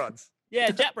jab rods. Yeah,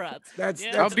 Jap rods. That's.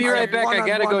 Yeah. that's I'll be right back. I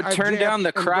gotta go one-on-one, turn jab down the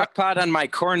and crock pot on my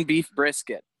corned beef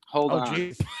brisket. Hold Oh on.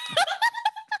 jeez.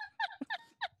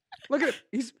 Look at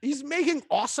him. He's making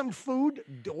awesome food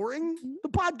during the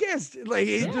podcast. Like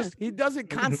he does it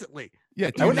constantly. Yeah,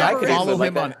 do I you wish not I could follow use it like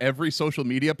him on that. every social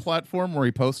media platform where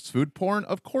he posts food porn?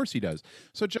 Of course he does.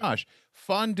 So Josh,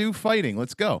 fondue fighting.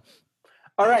 Let's go.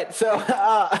 All right, so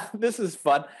this is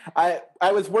fun. I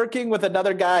was working with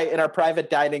another guy in our private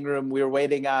dining room. We were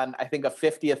waiting on, I think, a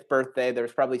 50th birthday. There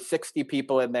was probably 60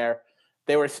 people in there.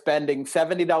 They were spending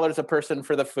 $70 a person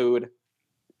for the food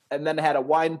and then had a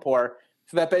wine pour.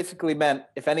 So that basically meant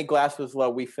if any glass was low,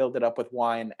 we filled it up with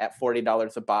wine at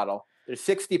 $40 a bottle. There's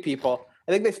 60 people.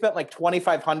 I think they spent like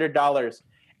 $2,500.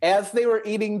 As they were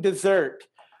eating dessert,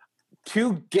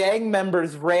 2 gang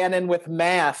members ran in with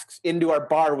masks into our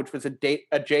bar, which was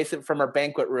adjacent from our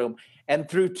banquet room, and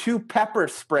threw 2 pepper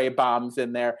spray bombs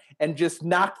in there and just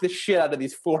knocked the shit out of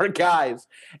these 4 guys.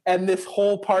 And this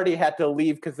whole party had to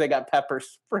leave because they got pepper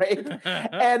sprayed.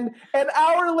 And an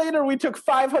hour later, we took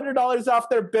 $500 off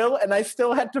their bill, and I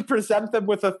still had to present them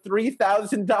with a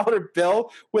 $3,000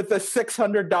 bill with a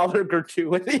 $600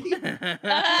 gratuity.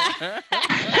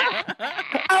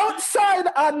 Outside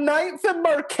on 9th and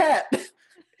Marquette.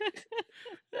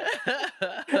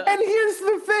 And here's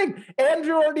the thing,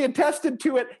 Andrew already attested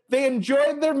to it. They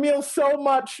enjoyed their meal so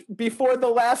much before the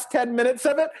last 10 minutes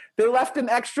of it, they left an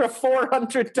extra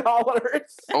 $400.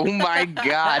 Oh my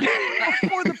god.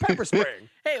 For the pepper spraying.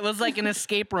 Hey, it was like an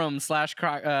escape room /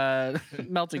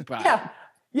 melting pot.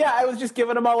 Yeah, I was just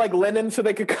giving them all like linen so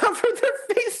they could cover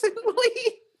their face and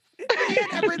leave.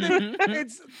 Everything.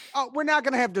 It's we're not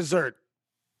gonna have dessert.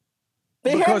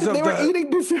 They Because of were the-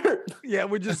 eating dessert. Yeah,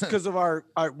 we're just because of our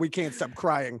we can't stop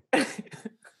crying.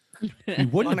 We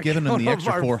wouldn't have given him the account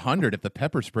extra of our- 400 if the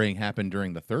pepper spraying happened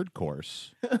during the third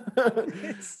course.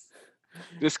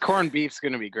 This corned beef's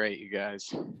gonna be great, you guys.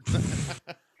 Proud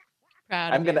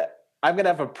I'm of you. gonna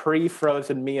have a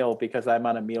pre-frozen meal because I'm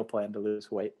on a meal plan to lose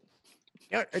weight.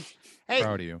 Yeah, hey,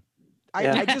 Proud of you.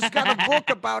 I just got a book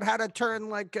about how to turn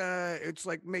like it's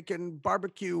like making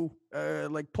barbecue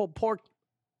like pulled pork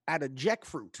out of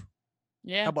jackfruit.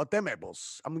 Yeah. How about them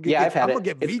apples? I'm gonna Yeah, I've had I'm it. gonna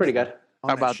get It's pretty vegan good. on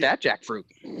How about shit. that jackfruit?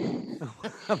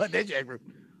 How about that jackfruit?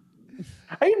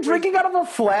 Are you drinking out of a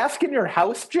flask in your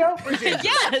house, Joe?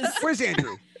 Yes. Where's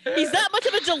Andrew? He's that much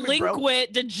of a bro.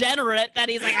 delinquent degenerate that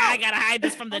he's like, I gotta hide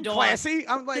this from the door. Classy.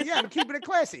 I'm like, yeah, I'm keeping it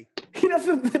classy. He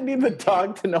doesn't need the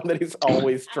dog to know that he's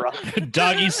always drunk.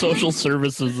 Doggy Social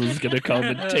Services is gonna come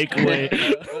and take away.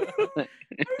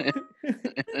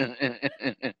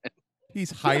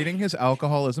 He's hiding his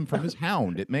alcoholism from his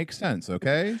hound. It makes sense,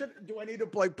 okay? Do I need to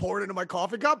like pour it into my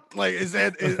coffee cup? Like, is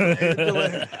that?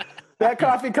 That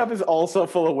coffee cup is also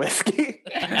full of whiskey.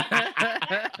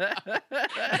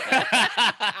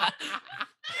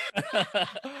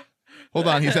 Hold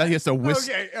on, he has to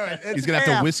Okay, all right. He's gonna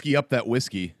have to whiskey up that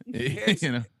whiskey.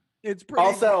 You know. It's pretty.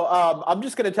 Also, I'm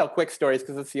just gonna tell quick stories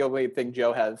because it's the only thing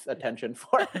Joe has attention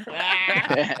for.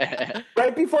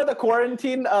 Right before the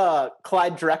quarantine,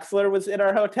 Clyde Drexler was in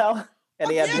our hotel, and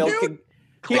he had yeah, milk. dude.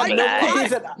 He had Clyde milk Drexler.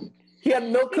 cookies and he had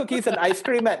milk cookies and ice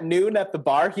cream at noon at the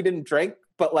bar. He didn't drink,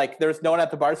 but like there was no one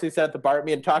at the bar, so he sat at the bar with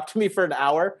me and talked to me for an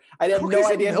hour. I had Cookies no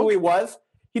and idea who milk? he was.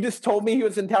 He just told me he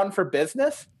was in town for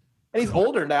business, and he's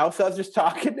older now, so I was just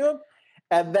talking to him.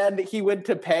 And then he went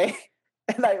to pay,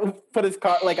 and I put his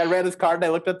card, like I ran his card, and I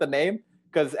looked at the name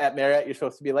because at Marriott you're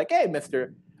supposed to be like, "Hey,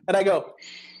 Mister," and I go,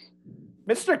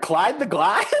 "Mr. Clyde the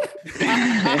Glide."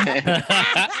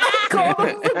 I called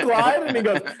him the Glide, and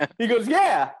he goes,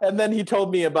 "Yeah." And then he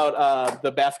told me about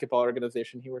the basketball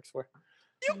organization he works for.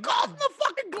 You called him the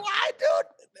fucking Glide,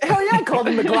 dude? Hell yeah, I called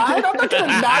him the Glide. I'm not going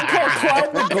to not call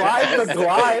Clyde the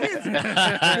Glide.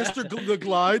 Mr. The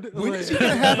Glide. When is he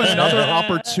going to have another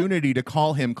opportunity to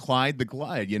call him Clyde the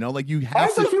Glide? You know, like you have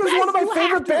Also, to. he was one of my You favorite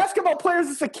have to. basketball players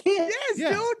as a kid. Yes, Yeah.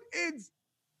 dude. It's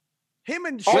him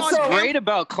and Sean. What's Also- great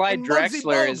about Clyde and Muggsy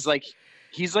Drexler Bogues. is like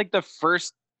he's like the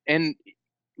first, and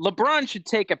LeBron should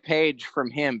take a page from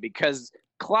him because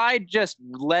Clyde just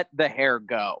let the hair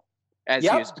go as he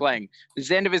Yep. was playing. At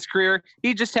the end of his career,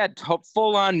 he just had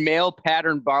full-on male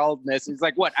pattern baldness. He's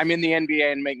like, "What? I'm in the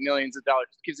NBA and make millions of dollars.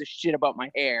 Who gives a shit about my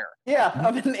hair?" Yeah,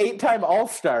 I'm an 8-time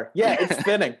All-Star. Yeah, it's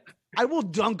thinning. I will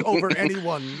dunk over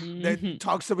anyone that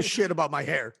talks some shit about my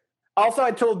hair. Also,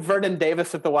 I told Vernon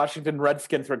Davis that the Washington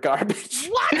Redskins were garbage.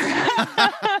 What?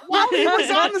 While he was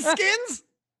on the Skins?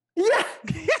 Yeah.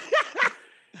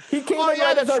 He came Oh in yeah,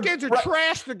 right the as a- Skins are right-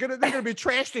 trash. They're gonna be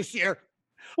trash this year.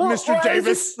 Well, Mr. well,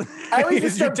 Davis. I always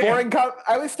just You start boring. I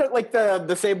always start like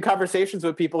the same conversations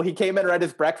with people. He came in right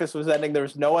as breakfast was ending. There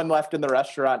was no one left in the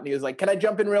restaurant, and he was like, "Can I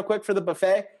jump in real quick for the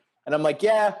buffet?" And I'm like,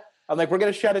 "Yeah." I'm like, "We're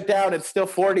gonna shut it down. It's still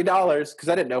 $40 because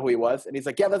I didn't know who he was." And he's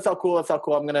like, "Yeah, that's all cool. That's all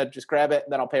cool. I'm gonna just grab it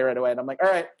and then I'll pay right away." And I'm like, "All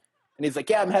right." And he's like,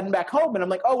 "Yeah, I'm heading back home." And I'm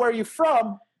like, "Oh, where are you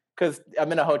from?" Because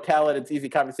I'm in a hotel and it's easy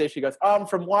conversation. He goes, "Oh, I'm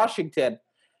from Washington."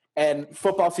 And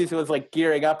football season was like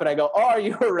gearing up, and I go, "Oh, are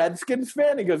you a Redskins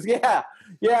fan?" He goes, "Yeah,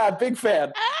 big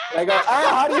fan." And I go,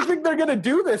 how do you think they're gonna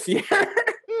do this year?"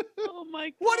 Oh my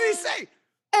god. What did he say?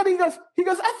 And he goes,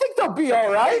 "I think they'll be all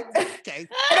right." Okay,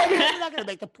 they're not gonna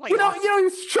make the playoffs. You know,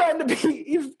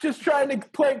 he's just trying to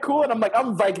play it cool, and I'm like, "I'm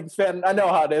a Vikings fan. I know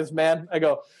how it is, man." I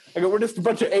go, "We're just a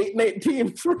bunch of 8-8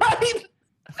 teams, right?"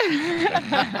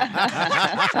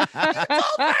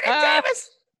 Oh, Vernon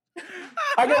Davis.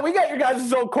 I go, "We got your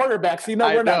guys' old quarterback, so you know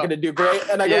I we're not know. going to do great."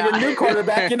 And I go, Yeah. "Your new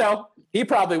quarterback, he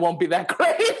probably won't be that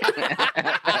great."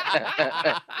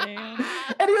 Damn.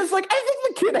 And he was like, "I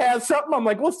think the kid has something." I'm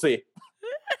like, "We'll see."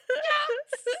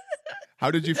 How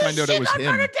did you find out it was Shit on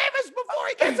him? Vernon Davis before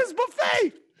he gets his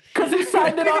buffet. Because he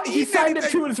signed it Didn't on, he eat signed it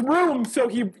anything. to his room, so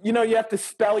you have to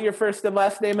spell your first and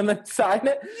last name and then sign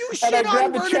it. You And I shit on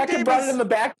grabbed the Vernon check and brought it Davis. in the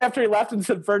back after he left and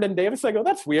said Vernon Davis. I go,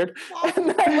 "That's weird." And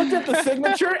then I looked at the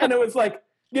signature and it was like,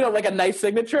 like a nice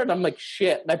signature, and I'm like,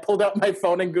 "Shit!" And I pulled out my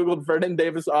phone and Googled Vernon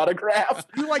Davis autograph.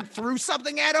 You like threw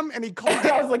something at him and he called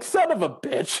And I was like, "Son of a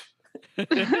bitch!" He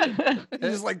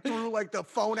just like threw like the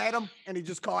phone at him and he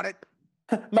just caught it.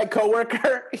 My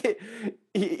coworker,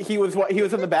 he was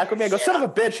in the back with me. I go, "Son of a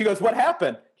bitch!" He goes, "What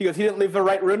happened?" He goes, "He didn't leave the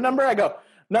right room number." I go,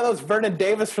 "No, that was Vernon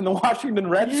Davis from the Washington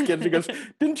Redskins." He goes,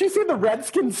 "Didn't you see the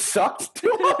Redskins sucked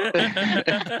too?"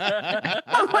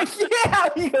 I'm like, "Yeah."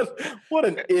 He goes, "What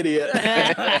an idiot." So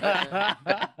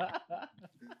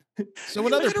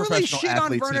what He other literally professional shit on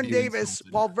athletes have Vernon you Davis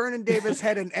insulted? while Vernon Davis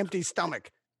had an empty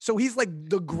stomach. So he's like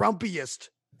the grumpiest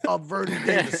of Vernon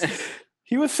Davis.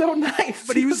 He was so nice.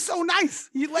 But he was so nice.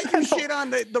 He let I you know. shit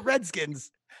on the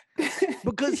Redskins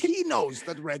because he knows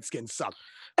that the Redskins suck.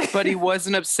 But he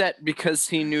wasn't upset because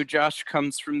he knew Josh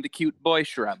comes from the cute boy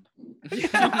shrub. Who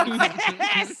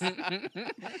else?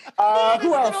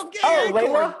 little gay Oh,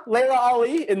 acorn. Layla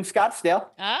Ali in Scottsdale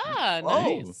Ah,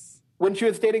 Whoa. nice. when she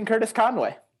was dating Curtis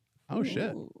Conway. Oh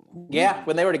shit! Yeah,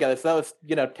 when they were together. So that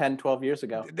was, 10, 12 years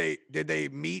ago. Did they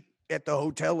meet at the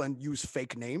hotel and use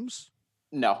fake names?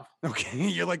 No. Okay,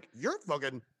 you're like you're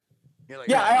fucking. You're like,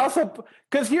 Yeah, I also,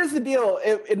 because here's the deal.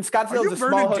 In Are Scottsdale, you it's a small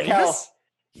Vernon hotel. Davis?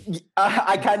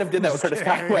 I kind of did that with Curtis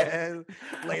Conway.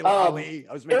 Layla Ali.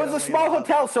 I was It making was a a small Layla Ali.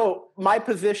 hotel, so my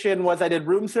position was I did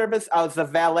room service, I was the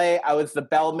valet, I was the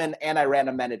bellman, and I ran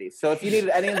amenities. So if you needed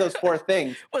any of those 4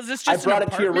 things, Was this I just brought an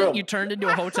it to your apartment room. you turned into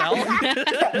a hotel?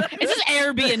 It's just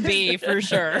Airbnb for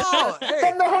sure. Oh, hey,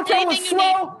 and the hotel was Anything you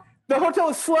need. slow. The hotel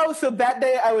was slow, so that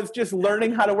day I was just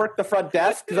learning how to work the front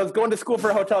desk because I was going to school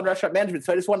for hotel and restaurant management.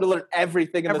 So I just wanted to learn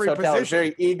everything in Every this hotel. I was position.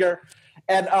 very eager.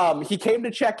 And he came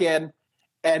to check in,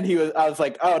 and I was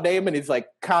like, "Oh, name?" And he's like,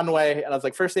 "Conway." And I was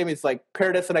like, "First name?" He's like,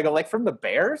 "Curtis." And I go, "Like from the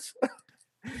Bears?"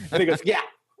 And he goes, "Yeah."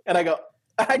 And I go,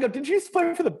 "Did you used to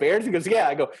play for the Bears?" He goes, "Yeah."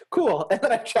 I go, "Cool." And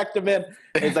then I checked him in.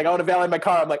 And he's like, "I want to valet my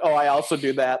car." I'm like, "Oh, I also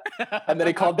do that." And then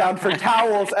he called down for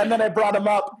towels, and then I brought him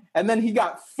up, and then he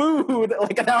got food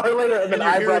like an hour later, and then And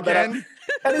you're I here brought that up. again?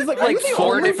 And he's like, "Are Like you the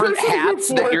 4 only different person who hats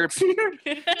that you're- works here?"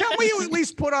 Can we at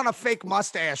least put on a fake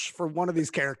mustache for one of these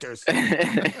characters?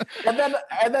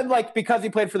 And then like because he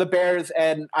played for the Bears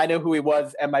and I knew who he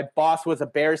was and my boss was a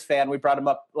Bears fan, we brought him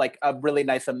up like a really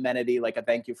nice amenity, like a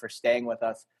thank you for staying with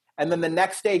us. And then the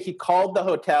next day he called the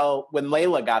hotel when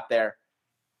Layla got there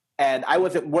and I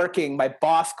wasn't working. My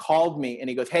boss called me and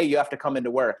he goes, "Hey, you have to come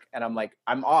into work." And I'm like,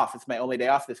 "I'm off. It's my only day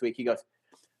off this week." He goes,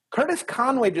 Curtis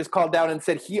Conway just called down and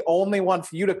said he only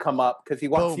wants you to come up because he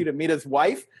wants you to meet his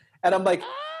wife. And I'm like,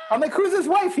 who's his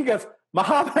wife? He goes,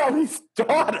 Muhammad Ali's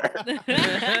daughter.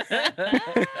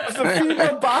 It's a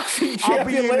female boxing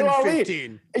champion, Layla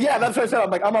Ali. Yeah, that's what I said. I'm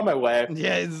like, I'm on my way.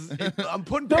 Yeah, I'm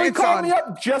putting They pants called on. me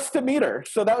up just to meet her.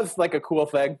 So that was like a cool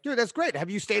thing. Dude, that's great. Have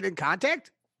you stayed in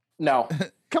contact? No.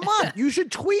 Come on, you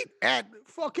should tweet at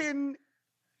fucking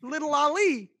Little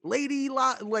Ali, like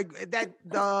that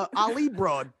the Ali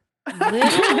broad. Little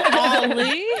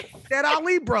Ali? That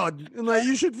Ali broad. And like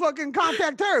you should fucking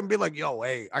contact her and be like, yo,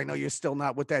 hey, I know you're still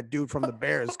not with that dude from the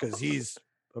Bears because he's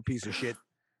a piece of shit.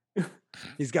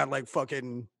 He's got like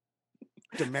fucking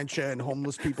dementia and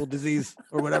homeless people disease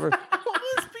or whatever.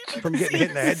 From getting hit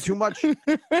in the head too much. You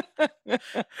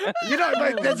know,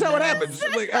 like, that's how it happens.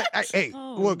 Like, hey,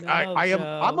 look,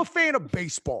 I'm a fan of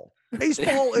baseball.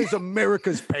 Baseball is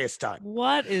America's pastime.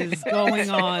 What is going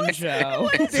on, Joe?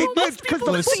 Because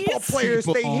the football players,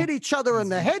 they hit each other in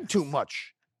the head too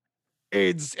much.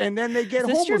 And then they get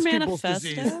homeless people's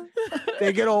disease.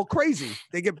 They get all crazy.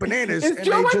 They get bananas and they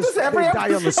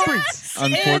die on the streets.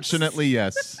 Unfortunately,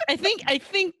 yes. I think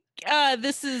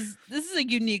this is a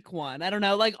unique one. I don't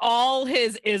know, like all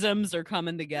his isms are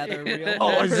coming together real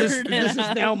hard. This is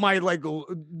now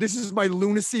this is my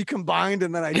lunacy combined,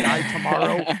 and then I die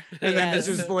tomorrow, and then this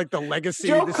is like the legacy.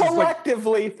 Joe, this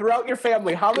collectively throughout your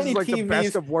family, how many like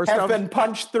TVs have been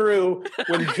punched through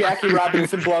when Jackie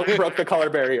Robinson broke the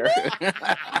color barrier?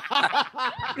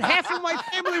 Half of my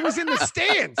family was in the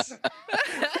stands.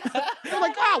 They're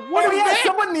like, what is that?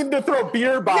 Someone needed to throw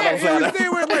beer bottles at us. They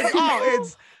were like,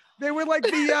 they were like the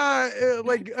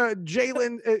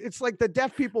Jalen. It's like the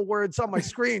deaf people words on my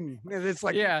screen, and it's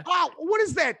like, what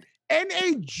is that?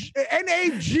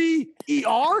 Nager?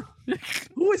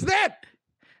 Who is that?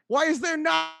 Why is there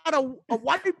not a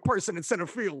white person in center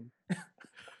field?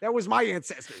 That was my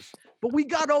ancestors, but we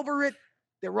got over it.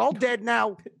 They're all dead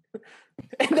now.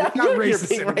 And now you're being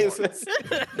racist.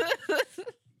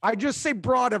 I just say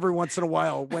broad every once in a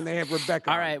while when they have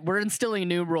Rebecca. All right, we're instilling a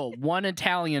new rule: 1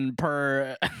 Italian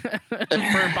per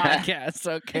podcast.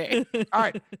 Okay. All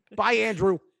right. Bye,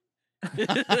 Andrew. Oh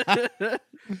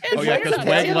yeah, because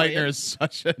Wegleitner is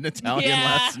such an Italian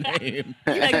last name.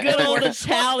 That good old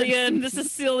Italian, the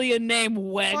Sicilian name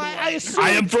Wegleitner. I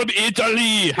am from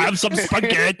Italy. Have some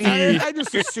spaghetti. I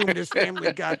just assumed his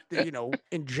family got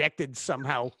injected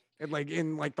somehow, in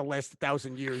the last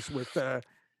 1,000 years with Italian.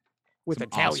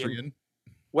 Austrian.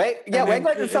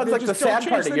 Wegleitner sounds like the sad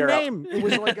part of Europe. Name. It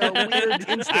was like a weird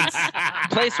instance.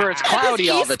 Place where it's cloudy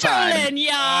all the time.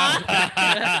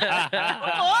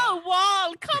 Oh,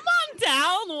 Wall, come on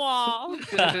down, Wall.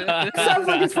 Sounds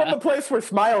like it's from a place where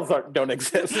smiles don't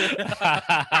exist.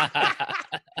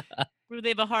 Where they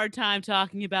have a hard time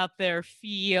talking about their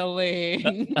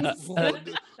feelings.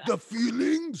 The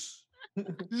feelings?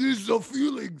 These are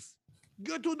feelings.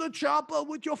 Get to the chopper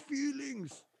with your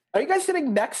feelings. Are you guys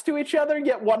sitting next to each other,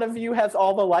 yet one of you has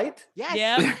all the light?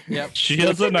 Yes. Yep. She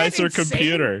has a nicer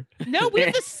computer. No, we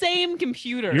have the same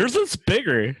computer. Yours is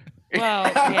bigger.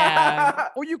 Well, yeah.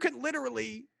 Or you could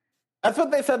literally. That's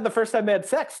what they said the first time they had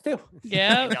sex, too.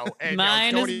 Yeah.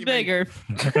 Mine is bigger.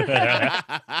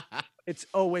 It's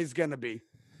always going to be.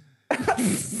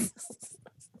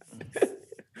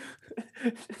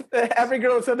 Every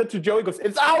girl who said that to Joey goes,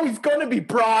 it's always going to be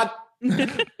broad.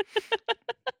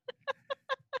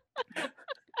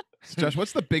 Josh,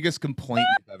 what's the biggest complaint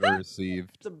you've ever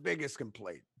received? The biggest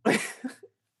complaint.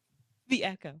 The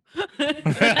echo.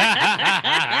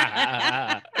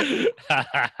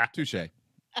 Touche.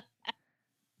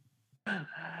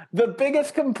 The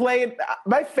biggest complaint,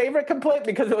 my favorite complaint,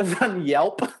 because it was on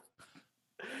Yelp.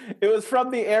 It was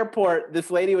from the airport. This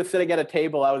lady was sitting at a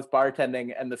table. I was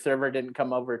bartending, and the server didn't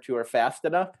come over to her fast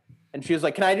enough. And she was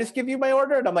like, can I just give you my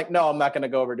order? And I'm like, no, I'm not going to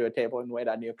go over to a table and wait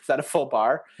on you because I had a full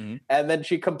bar. Mm-hmm. And then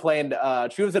she complained.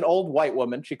 She was an old white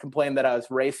woman. She complained that I was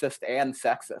racist and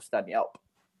sexist on Yelp.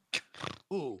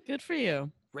 Ooh. Good for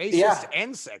you. Racist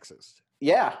and sexist.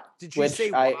 Yeah. Did you say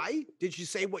why? Did you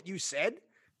say what you said?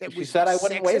 That she said I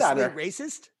wouldn't wait on her.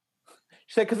 Racist?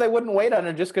 She said because I wouldn't wait on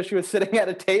her just because she was sitting at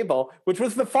a table, which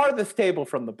was the farthest table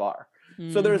from the bar.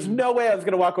 So there was no way I was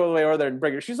going to walk all the way over there and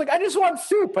bring her. She's like, I just want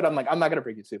soup. And I'm like, I'm not going to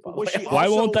bring you soup. Why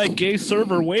won't that gay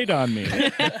server wait on me?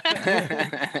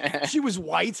 She was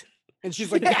white. And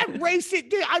she's like, that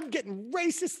racist. I'm getting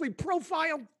racistly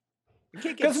profiled.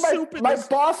 Because my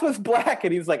boss was black.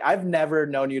 And he's like, I've never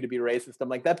known you to be racist. I'm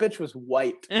like, that bitch was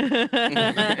white.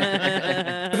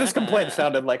 This complaint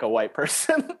sounded like a white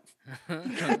person.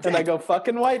 And I go,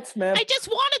 fucking whites, man. I just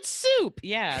wanted soup.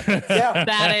 Yeah. Yeah.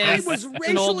 That is. I was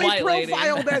racially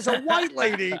profiled as a white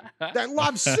lady that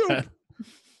loves soup.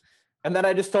 And then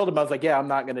I just told him, I was like, yeah, I'm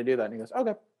not going to do that. And he goes,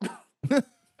 okay.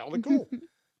 Sounded cool.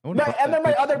 Right, and then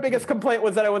my other biggest complaint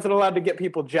was that I wasn't allowed to get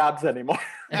people jobs anymore.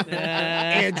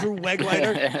 Andrew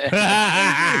Wegleiter.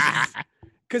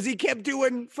 Because he kept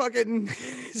doing fucking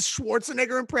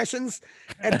Schwarzenegger impressions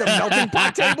at the melting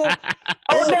pot table.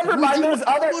 Oh, never mind. There's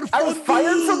other. I was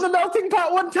fired from the melting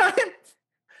pot one time.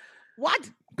 What?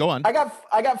 Go on. I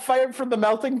got fired from the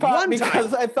melting pot One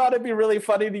because I thought it'd be really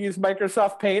funny to use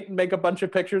Microsoft Paint and make a bunch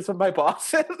of pictures of my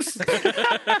bosses.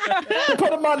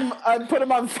 put them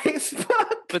on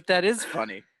Facebook. But that is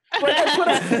funny. Like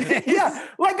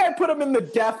I put them in the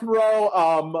death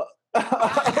row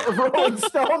Rolling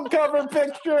Stone cover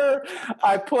picture.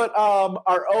 I put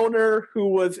our owner, who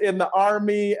was in the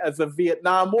army, as a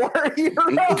Vietnam War hero.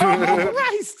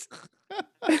 Christ.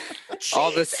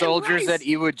 All the soldiers at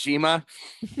Iwo Jima.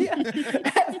 Yeah.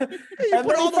 You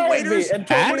put all the waiters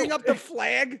putting up the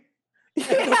flag. Yeah,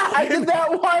 I did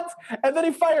that once, and then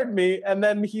he fired me, and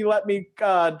then he let me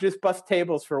just bust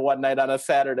tables for one night on a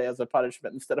Saturday as a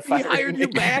punishment instead of firing me. He hired you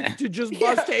back to just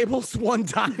bust tables one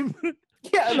time.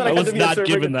 Yeah, and then I was not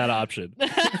given that option.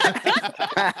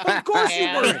 Of course you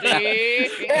were.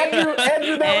 Andrew,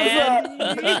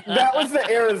 that was the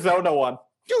Arizona one.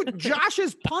 Dude,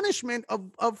 Josh's punishment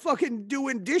of fucking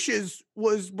doing dishes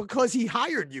was because he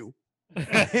hired you.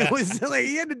 It was like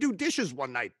he had to do dishes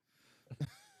one night.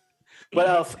 What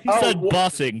else? He said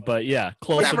bussing, but yeah,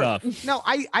 close enough. No,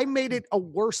 I made it a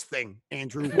worse thing,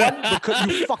 Andrew. Because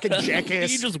you fucking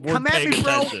jackass. You just Come weren't at me, paying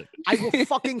bro. attention. I will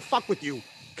fucking fuck with you.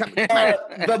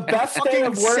 The best day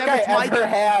of work I ever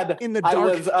had, in the dark. I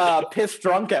was pissed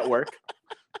drunk at work.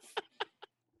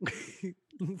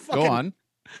 Go on.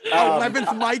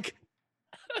 11th mic.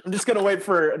 I'm just gonna wait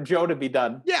for Joe to be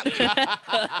done. Yeah.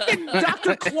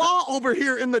 Dr. Claw over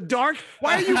here in the dark.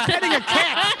 Why are you petting a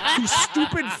cat? You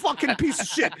stupid fucking piece of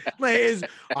shit. You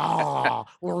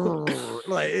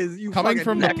Coming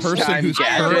from the fucking person who's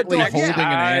currently holding an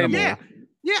animal.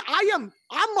 Yeah, I'm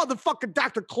motherfucking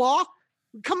Dr. Claw.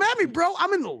 Come at me, bro.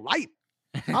 I'm in the light.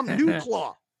 I'm New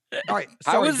Claw. All right.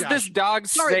 How is Josh. this dog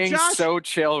staying so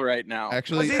chill right now?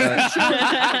 Actually,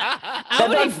 I would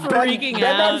be freaking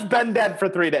that out. dog's been dead for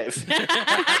 3 days.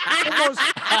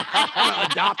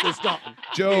 Adopt this dog.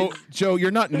 Joe,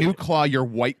 you're not New Claw, you're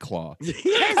White Claw.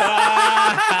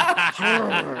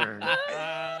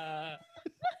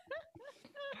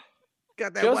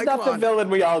 Got that Joe's white not claw. the villain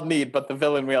we all need, but the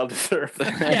villain we all deserve.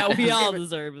 Yeah, we all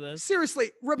deserve this.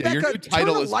 Seriously, Rebecca, your new turn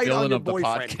title the is light villain on your of the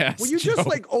boyfriend. podcast, Will you just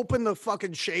Joe. open the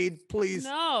fucking shade, please?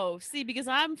 No, see, because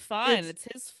I'm fine. It's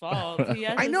his fault. He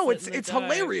has I to know sit in it's the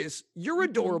dark. hilarious. You're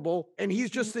adorable, and he's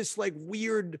just this like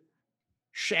weird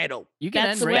shadow. You can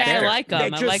That's end the right way I there. like That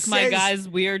him. I just like my says- guys'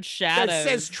 weird shadows. That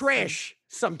says trash.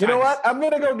 Sometimes. You know what? I'm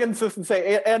gonna go against this and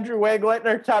say Andrew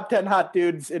Wegleiter, top 10 hot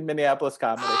dudes in Minneapolis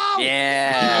comedy. Oh,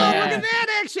 Yeah. oh, look at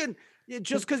that action! Yeah,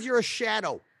 just because you're a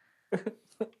shadow,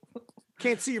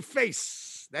 can't see your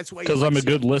face. That's why. Because I'm a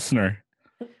good listener.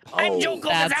 I'm Joe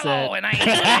that's Colazzello, it. and I.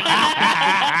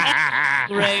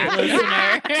 Great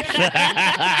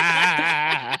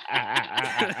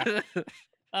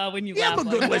listener. When you Yeah, laugh I'm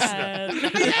a good like listener.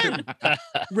 that.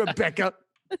 Rebecca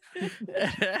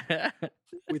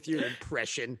with your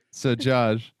impression. So,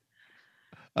 Josh,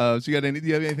 do you have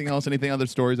anything else? Anything other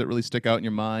stories that really stick out in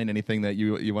your mind? Anything that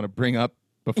you want to bring up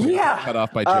before you get cut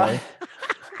off by Joe?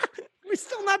 We're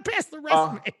still not past the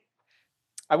resume.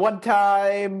 I one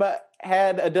time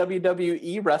had a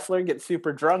WWE wrestler get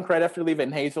super drunk right after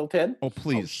leaving Hazleton. Oh,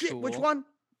 please Shit, which one?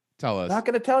 tell us. Not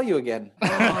going to tell you again.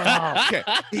 Okay, The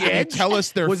Can you Edge? tell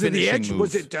us their Was it the finishing Edge?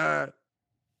 moves.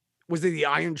 Was it the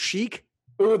Iron Sheik?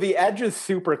 Ooh, the Edge is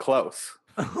super close.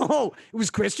 Oh, it was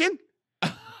Christian?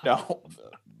 No.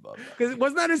 Because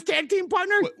wasn't that his tag team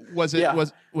partner? Was it Yeah.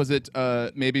 was it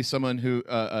maybe someone who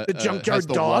The Junkyard has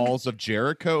the Dog? walls of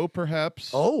Jericho, perhaps?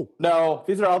 Oh, No,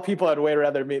 these are all people I'd way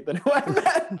rather meet than who I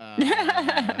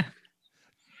met.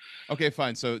 Okay,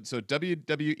 fine. So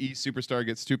WWE superstar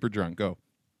gets super drunk. Go.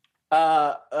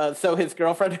 So his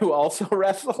girlfriend, who also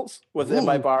wrestles, was in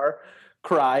my Ooh. bar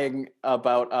crying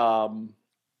about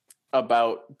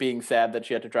being sad that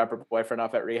she had to drop her boyfriend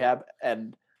off at rehab,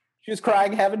 and she was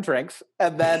crying, having drinks,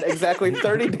 and then exactly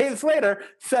 30 days later,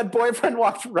 said boyfriend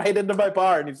walked right into my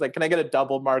bar, and he's like, "Can I get a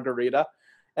double margarita?"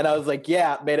 And I was like,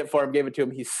 "Yeah," made it for him, gave it to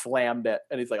him. He slammed it,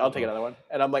 and he's like, "I'll take another one."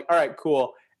 And I'm like, "All right,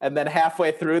 cool." And then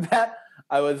halfway through that,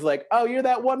 I was like, "Oh, you're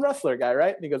that one wrestler guy,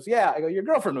 right?" And he goes, "Yeah." I go, "Your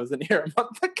girlfriend was in here a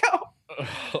month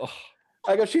ago."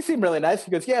 I go, "She seemed really nice."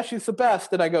 He goes, "Yeah, she's the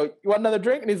best." And I go, "You want another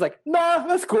drink?" And he's like, "Nah,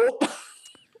 that's cool."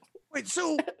 wait,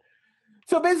 so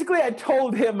So basically, I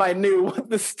told him I knew what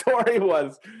the story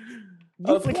was.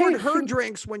 You was like, poured hey, her she-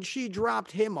 drinks when she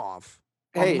dropped him off.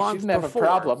 Hey, a she month didn't have before, a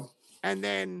problem. And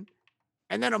then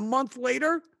a month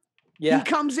later, Yeah. he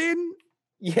comes in,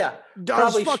 Yeah. does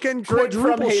Probably fucking straight from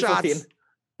quadruple Hazeltine. shots.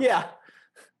 Yeah.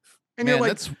 And Man, you're like,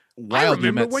 that's I wild. You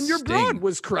remember met when your Sting. broad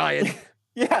was crying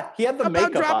Yeah. He had the about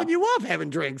makeup dropping on. you off having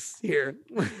drinks here.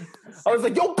 I was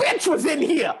like, yo, bitch was in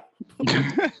here.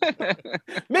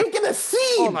 Making a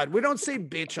scene. Hold on. We don't say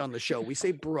bitch on the show. We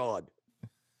say broad.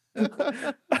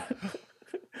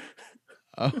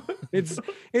 Oh. It's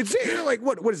like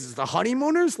what is this? The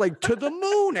honeymooners? Like to the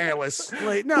moon, Alice.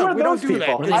 Like Who no, are we don't those do that.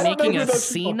 people? Are they I don't know making who a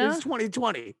those people- Cena? It's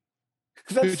 2020.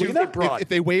 Is that Dude, Cena? broad. if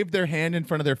they waved their hand in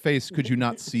front of their face, could you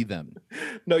not see them?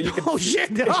 No, you can. Oh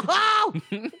shit! No.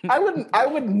 I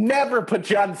would never put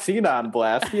John Cena on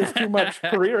blast. He has too much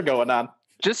career going on.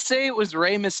 Just say it was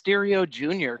Rey Mysterio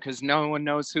Jr. because no one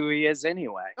knows who he is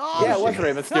anyway. Oh, Yeah, it was shit.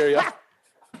 Rey Mysterio.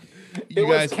 You It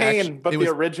was guys Kane, actu- but it the was-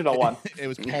 original one. It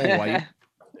was Paul White.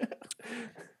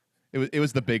 It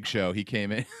was the Big Show. He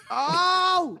came in.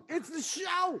 Oh, it's the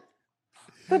show.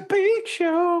 The Big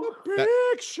Show.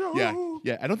 Big show.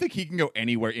 Yeah. I don't think he can go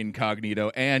anywhere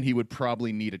incognito, and he would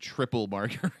probably need a triple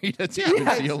margarita to Yeah.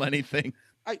 conceal anything.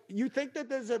 You think that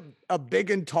there's a big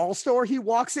and tall store he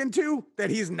walks into that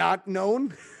he's not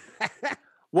known?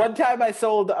 One time I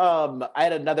sold, I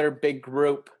had another big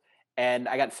group and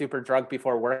I got super drunk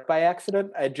before work by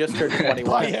accident. I had just turned 21.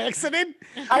 By accident?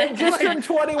 I had just Like, turned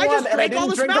 21 I just and I drank all didn't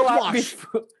this drink a lot mouthwash.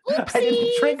 before. I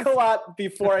didn't drink a lot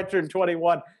before I turned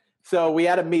 21. So we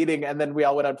had a meeting and then we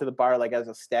all went out to the bar like as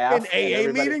a staff. An and AA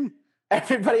everybody- meeting?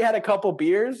 Everybody had a couple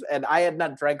beers and I had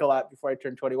not drank a lot before I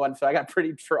turned 21. So I got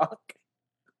pretty drunk.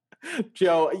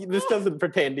 Joe, this doesn't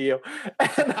pertain to you.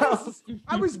 And,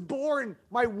 I was born.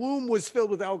 My womb was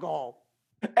filled with alcohol.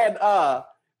 and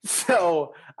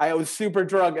so I was super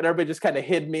drunk and everybody just kind of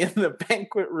hid me in the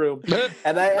banquet room.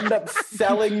 And I ended up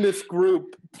selling this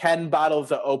group 10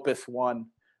 bottles of Opus One,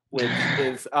 which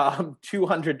is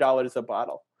 $200 a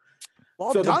bottle.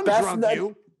 Well So the done, best drunk night-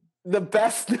 you. The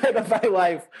best night of my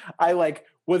life, I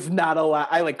was not allowed.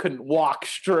 I couldn't walk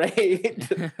straight.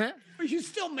 But you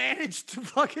still managed to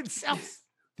fucking sell.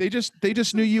 They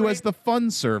just knew you as the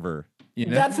fun server. You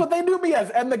know? That's what they knew me as.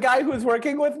 And the guy who was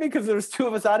working with me, because there was two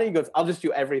of us on it, he goes, "I'll just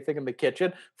do everything in the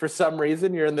kitchen." For some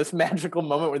reason, you're in this magical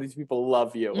moment where these people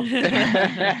love you.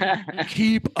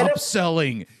 Keep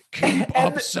upselling. Keep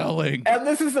and- upselling. And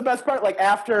this is the best part. Like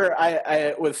after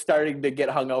I was starting to get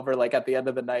hungover, like at the end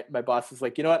of the night, my boss was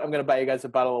like, "You know what? I'm going to buy you guys a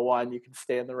bottle of wine. You can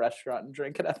stay in the restaurant and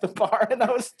drink it at the bar." And I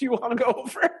was too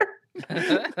hungover.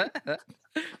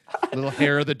 Little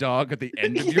hair of the dog at the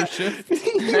end of your shift.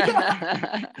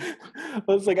 Yeah. I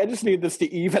was like, I just need this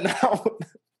to even out.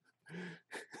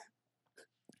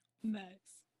 Nice.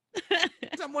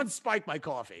 Someone spiked my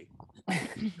coffee.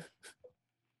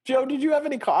 Joe, did you have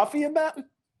any coffee in that?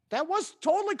 That was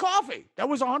totally coffee. That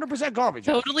was 100% coffee.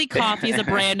 Joe. Totally Coffee is a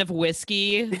brand of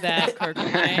whiskey that Kirk will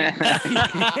make.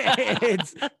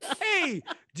 It's, hey,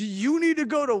 do you need to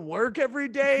go to work every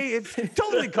day? It's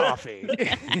totally coffee.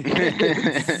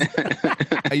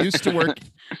 I used to work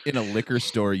in a liquor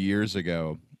store years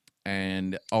ago,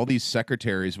 and all these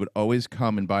secretaries would always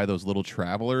come and buy those little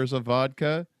travelers of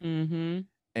vodka. Mm-hmm.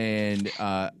 And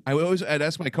I'd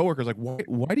ask my coworkers, like,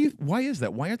 why is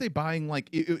that? Why aren't they buying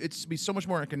it's be so much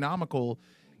more economical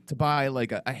to buy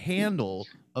like a handle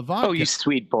of vodka? Oh, you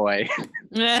sweet boy.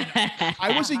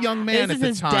 I was a young man This at is the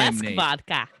his time, desk Nate.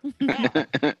 vodka.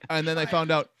 And then I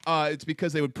found out it's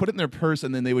because they would put it in their purse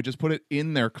and then they would just put it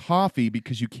in their coffee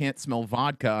because you can't smell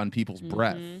vodka on people's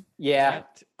breath. Mhm. Yeah.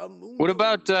 What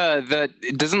about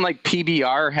doesn't like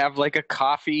PBR have like a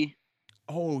coffee?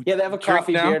 Oh, Yeah, they have a Drink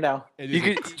coffee now? beer now. it You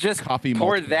is a could just coffee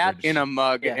pour malt that beverage. in a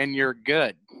mug Yeah. and you're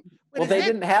good. Well, they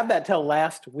didn't have that till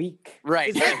last week. Right.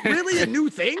 Is that really a new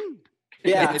thing?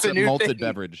 Yeah. It's a a new malted thing.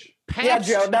 beverage. Yeah, Pabst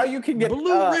Joe. Now you can get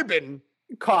Blue Ribbon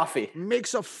coffee.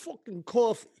 makes a fucking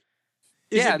coffee.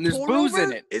 Is Yeah, it and there's pour booze over?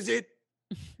 in it. Is it?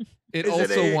 It Is it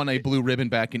also a- won a blue ribbon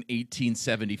back in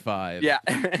 1875. Yeah.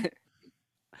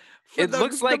 for It the-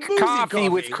 looks the like boozy coffee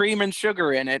with cream and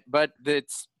sugar in it, but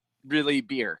it's really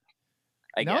beer.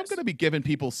 I Now I'm guess. going to be giving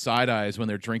people side eyes when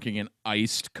they're drinking an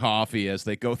iced coffee as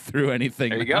they go through anything.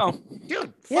 There you now. go.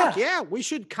 Dude, fuck yeah. We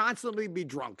should constantly be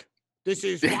drunk. This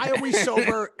is why are we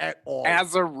sober at all?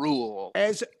 As a rule.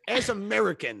 As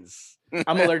Americans,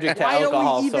 I'm allergic to why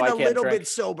alcohol, are we even so I a can't little drink. bit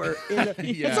sober? In the,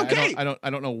 Yeah, it's okay, I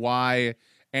don't know why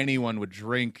anyone would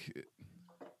drink.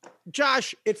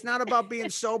 Josh. It's not about being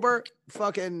sober.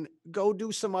 Fucking go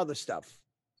do some other stuff.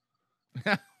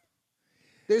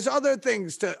 There's other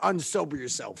things to unsober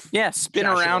yourself. Yeah, spin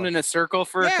Joshua. around in a circle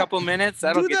for a Yeah. couple minutes.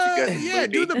 That'll do get the you good. and yeah,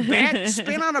 do loopy. the bat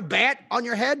spin on a bat on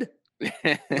your head.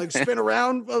 Like spin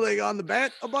around like on the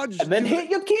bat a bunch, and then hit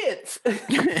your kids.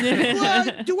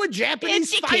 Do a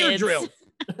Japanese Hit your fire kids. drill.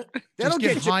 Just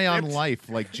get you high on ripped. life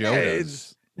like Joe Yeah,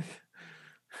 does.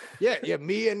 Yeah.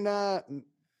 Me and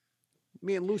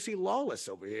Lucy Lawless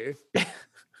over here.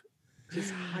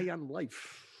 Just high on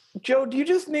life. Joe, do you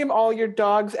just name all your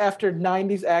dogs after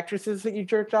 90s actresses that you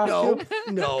jerked off No,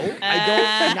 to? no, I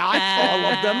don't. Not all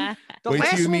of them. The Wait till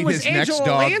last you one meet was his next Angela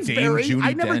dog, Dame Lansbury. Judi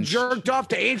I never Dench. jerked off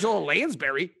to Angela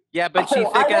Lansbury. Yeah, but she Oh,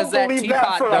 I thick don't as that believe that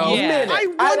teapot, for a though. Yeah.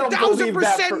 minute. I don't believe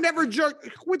that 1000% for- never jerked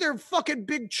with her fucking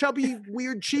big, chubby,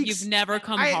 weird cheeks. You've never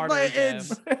come I- harder. like, Joe.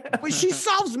 it's- But she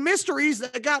solves mysteries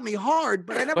that got me hard,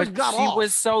 but I never But got she off.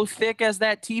 was so thick as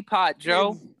that teapot,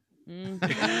 Joe. Mhm.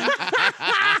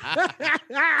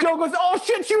 Joe goes, oh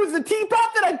shit, she was the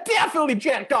teapot that I definitely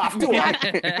jacked off to.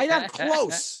 I got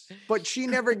close, but she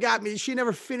never got me. She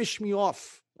never finished me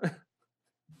off.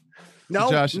 No,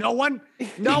 Josh- no one.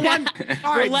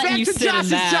 All right, letting back you to sit in Josh's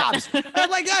that. jobs. I'm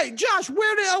like, hey, Josh,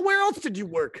 where else did you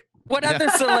work? What other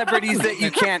celebrities that you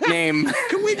can't name?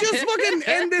 Can we just fucking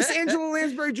end this Angela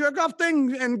Lansbury jerk off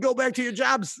thing and go back to your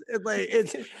jobs?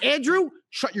 It's Andrew,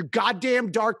 shut your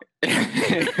goddamn dark. Oh,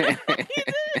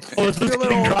 is this Your getting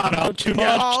little- drawn out too much?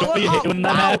 Yeah, Don't you hate when that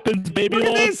wow. happens, baby Look at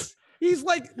love? this. He's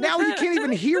like, now you can't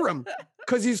even hear him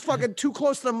because he's fucking too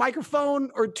close to the microphone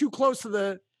or too close to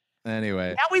the.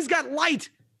 Anyway, Now he's got light,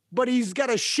 but he's got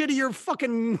a shittier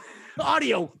fucking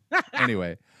audio.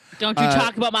 anyway. Don't you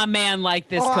talk about my man like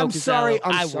this, Oh, I'm Coco sorry. Zello. I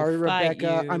I'm will sorry, fight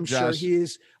Rebecca. you. I'm sure Josh. he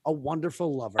is a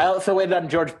wonderful lover. I also waited on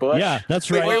George Bush. Yeah,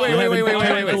 that's Wait, right. wait, wait, We're wait, having wait, wait, wait,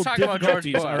 technical let's talk about George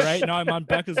difficulties, all Bush. right? Now I'm on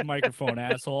Becca's microphone,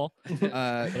 asshole. Uh,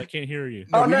 But I can't hear you.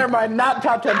 Oh, never mind. Not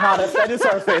top 10 hottest. I just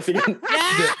saw her face again.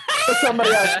 For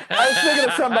somebody else. I was thinking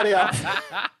of somebody else.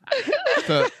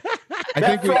 so I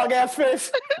That think frog ass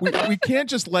face. we can't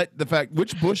just let the fact.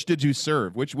 Which Bush did you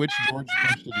serve? Which George Bush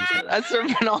did you serve? I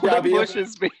served all the W.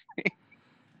 bushes.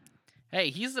 Hey,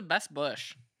 he's the best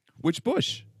Bush. Which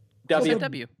Bush? W.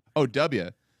 W. Oh, W.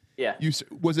 Yeah.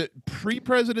 Was it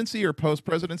pre-presidency or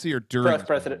post-presidency or during? First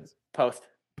president. Post.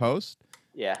 Post.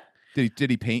 Yeah. Did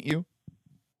he paint you?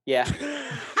 Yeah.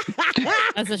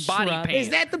 As a Body shrub. paint. Is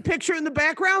that the picture in the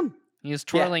background? He's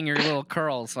twirling your little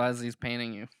curls as he's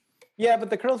painting you. Yeah, but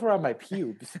the curls were on my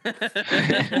pubes.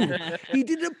 He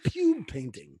did a pube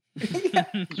painting.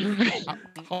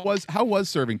 How was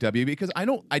serving W? Because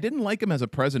I didn't like him as a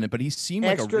president, but he seemed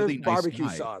like Extra a really nice barbecue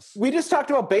guy. sauce. We just talked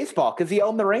about baseball because he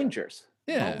owned the Rangers.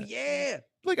 Yeah. Oh yeah.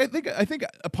 Like I think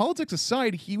politics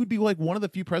aside, he would be like one of the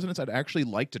few presidents I'd actually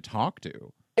like to talk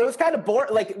to. It was kind of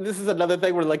boring. Like, this is another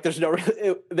thing where, like, there's no.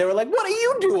 They were like, "What are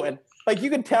you doing?" Like, you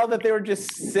could tell that they were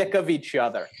just sick of each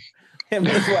other. Him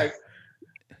was like,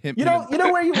 you know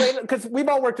where you wait because we've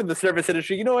all worked in the service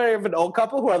industry. You know where you have an old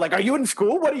couple who are like, "Are you in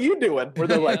school? What are you doing?" Where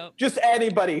they're like, Yep. "Just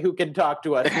anybody who can talk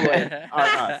to us." Are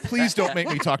us. Please don't make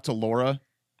me talk to Laura.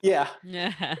 Yeah.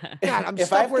 God, I'm If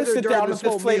stuck I have with to her sit during down this with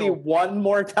whole this lady meal. one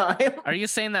more time. Are you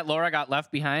saying that Laura got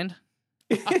left behind?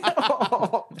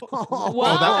 Oh,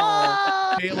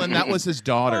 Jalen, that was his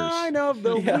daughter's. Sign of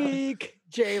the Yeah. week,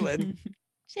 Jalen.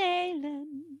 Jalen.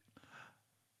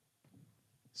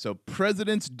 So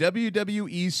presidents,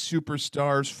 WWE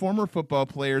superstars, former football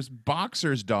players,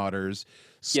 boxers' daughters,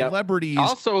 Yep. celebrities,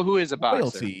 Also, who is a boxer?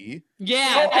 royalty.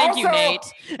 Yeah, Oh, thank you,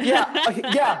 also-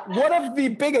 Nate. yeah, one of the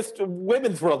biggest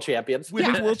women's world champions.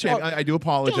 Women's world champion. I do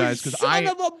apologize You because son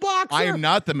of a boxer. I am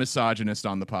not the misogynist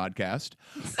on the podcast.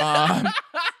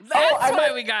 That's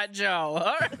why we got Joe.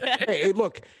 All right. Hey,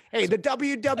 look. Hey, the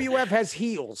WWF has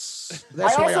heels. I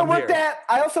That's why also I'm worked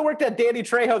here. at Danny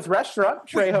Trejo's restaurant,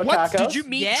 Trejo what? Tacos. Did you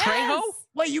meet Yes. Trejo?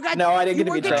 Wait, you got? No, I didn't you get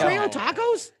to worked meet at Trejo. Trejo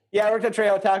Tacos? Yeah, I worked at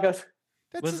Trejo Tacos.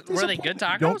 Were they good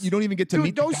tacos? You don't even get to Dude,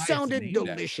 meet the those guy that's sounded named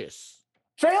after. delicious.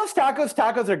 Trejo's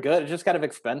tacos are good. It's just kind of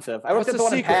expensive. I worked What's at the the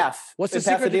one in secret? Pass. What's the in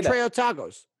secret to Pasadena. Trejo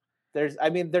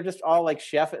Tacos? They're just all like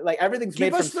chef. Like everything's Give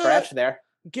made from us the- scratch there.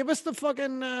 Give us the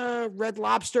fucking Red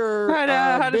Lobster.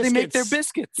 How do they make their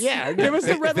biscuits? biscuits? Yeah, give us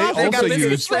the Red They Lobster. also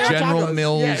biscuits use for our General tacos.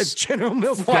 Mills- Yeah, it's General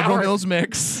Mills General flour. Mills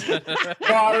mix.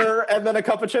 Water and then a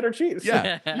cup of cheddar cheese.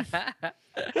 Yeah,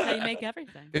 They make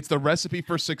everything. it's the recipe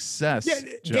for success. Yeah,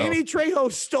 Joe. Danny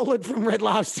Trejo stole it from Red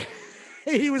Lobster.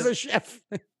 He was a chef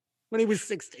when he was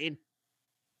 16.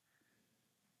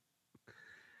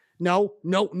 No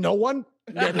one.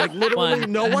 Yeah, like literally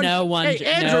no one. No one. Hey,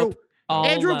 Andrew. Nope. All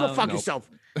Andrew, go alone. fuck Nope. yourself.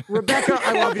 Rebecca,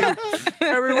 I love you.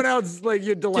 Everyone else, like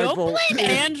you're delightful. Don't blame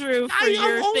Andrew for I'm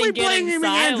your only thing getting blaming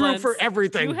Andrew silence. for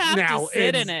everything You have now. to sit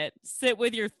It's- in it. Sit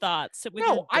with your thoughts. Sit with your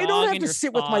No, dog I don't have and to your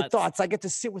sit with my thoughts. I get to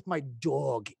sit with my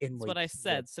dog in That's my what I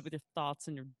said. Sit with your thoughts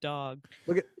and your dog.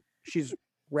 Look at she's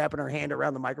wrapping her hand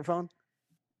around the microphone.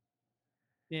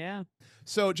 Yeah.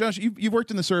 So, Josh, you've worked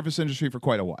in the service industry for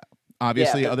quite a while.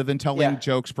 Obviously, but- other than telling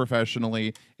jokes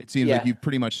professionally, it seems like you've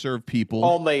pretty much served people.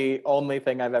 Only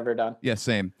thing I've ever done. Yeah,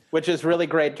 same. Which is really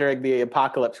great during the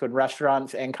apocalypse when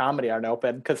restaurants and comedy aren't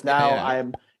open. Because now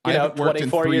I'm, I haven't worked in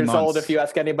 24 3 years old. months. If you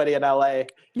ask anybody in LA,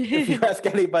 if you ask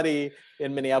anybody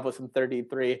in Minneapolis, I'm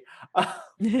 33.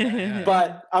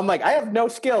 But I'm like, I have no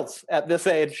skills at this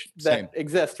age that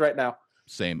exist right now.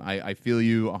 Same. I feel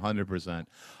you 100%.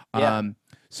 Yeah.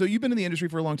 So you've been in the industry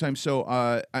for a long time. So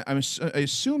I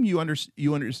assume you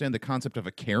understand the concept of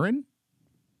a Karen.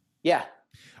 Yeah.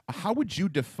 How would you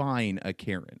define a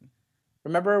Karen?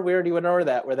 Remember, we already went over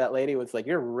that, where that lady was like,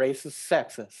 "You're racist,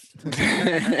 sexist."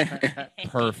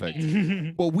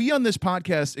 Perfect. Well, we on this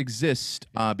podcast exist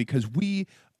because we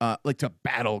like to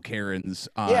battle Karens.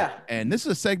 And this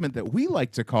is a segment that we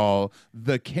like to call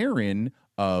the Karen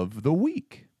of the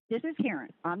Week. This is Karen.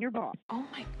 I'm your boss. Oh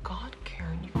my God,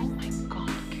 Karen. Oh my God,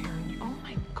 Karen. Oh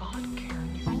my God,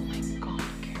 Karen. Oh my God,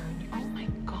 Karen. Oh my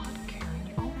God,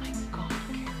 Karen. Oh my God,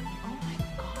 Karen. Oh my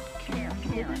God,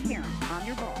 Karen. Karen. I'm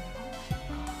your boss.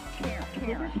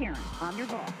 Karen. I'm your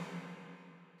boss.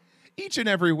 Each and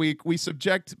every week, we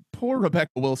subject poor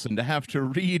Rebecca Wilson to have to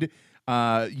read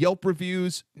Yelp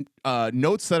reviews,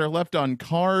 notes that are left on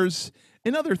cars,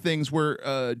 and other things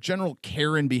where general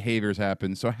Karen behaviors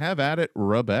happen. So have at it,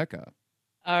 Rebecca.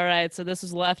 All right, so this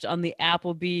was left on the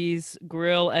Applebee's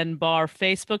Grill and Bar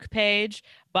Facebook page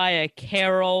by a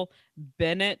Carol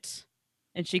Bennett,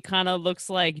 and she kind of looks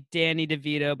like Danny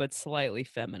DeVito, but slightly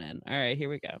feminine. All right, here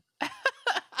we go.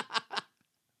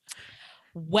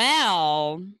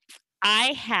 Well, I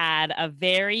had a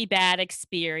very bad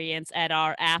experience at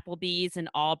our Applebee's in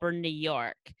Auburn, New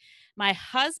York. My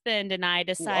husband and I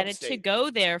decided to go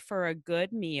there for a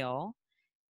good meal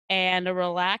and a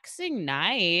relaxing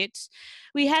night.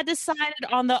 We had decided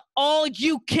on the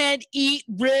all-you-can-eat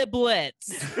riblets.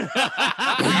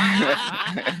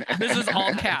 This is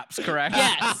all caps, correct?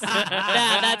 Yes,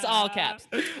 that's all caps.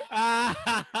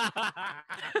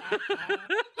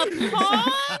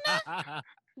 Upon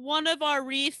one of our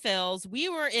refills, we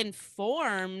were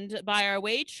informed by our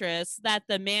waitress that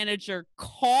the manager,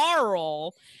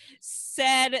 Carl,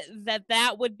 said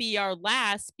that would be our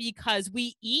last because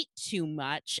we eat too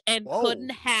much and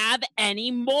couldn't have any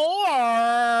more.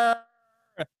 I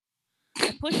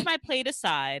pushed my plate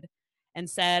aside and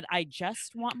said, I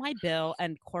just want my bill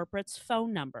and corporate's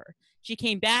phone number. She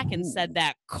came back and said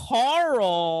that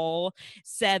Carl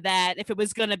said that if it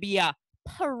was going to be a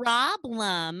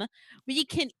problem, we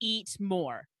can eat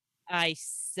more. I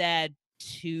said,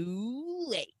 too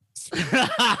late. There's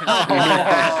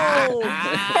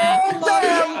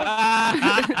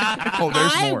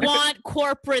I more. want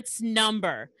corporate's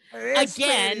number.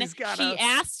 Again, she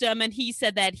asked him and he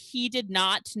said that he did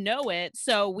not know it.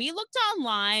 So we looked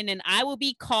online and I will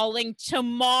be calling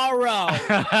tomorrow.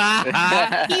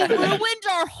 He ruined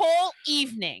our whole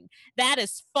evening. That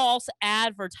is false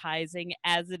advertising,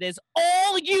 as it is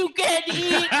all you can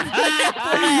eat.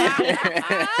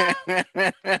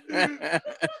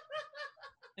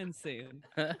 Insane.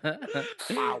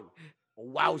 Wow.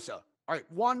 Wowza. All right,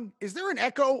 one, is there an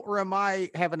echo or am I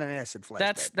having an acid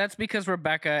flashback? That's because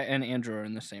Rebecca and Andrew are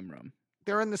in the same room.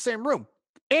 They're in the same room.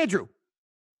 Andrew,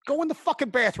 go in the fucking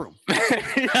bathroom.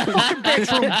 Fucking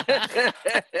bathroom.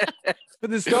 For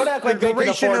this Don't act like they can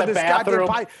duration afford of a this goddamn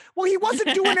bathroom. Well, he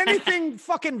wasn't doing anything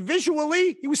fucking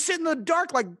visually. He was sitting in the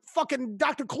dark like fucking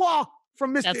Dr. Claw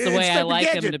from Mr. That's the way I Inspector like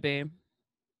Gadget. him to be.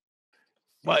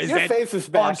 Well, is Your that, face is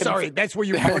oh, back. I'm sorry. That's where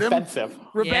you put him, Offensive.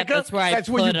 Rebecca. that's where I that's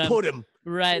where put you him. put him.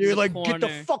 Right. You're in like, the get the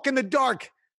corner. fuck in the dark.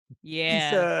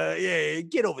 Yeah. Yeah,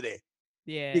 get over there.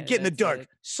 Yeah. You get in the that's dark. it.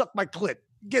 Suck my clit.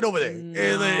 Get over there.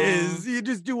 And you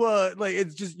just do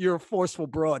it's just you're a forceful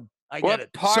broad. I get it.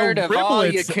 What part of all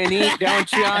you riblets- can eat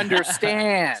don't you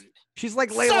understand? She's like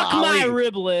Layla Suck Ali. my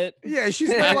riblet. Yeah, she's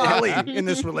Layla Ali in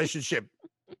this relationship.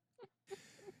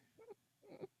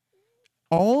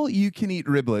 All you can eat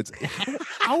riblets.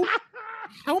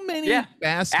 How many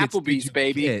baskets Applebee's, did you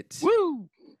baby. get? Woo!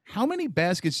 How many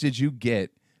baskets did you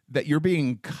get that you're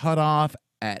being cut off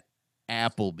at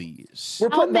Applebee's? We're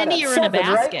How putting that many at are in a 7,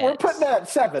 right? basket? We're putting that at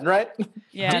 7, right?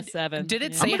 Yeah, Did- 7. Did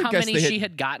it Yeah. say gonna how guess many they she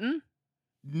had- had gotten?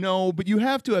 No, but you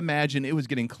have to imagine it was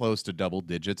getting close to double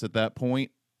digits at that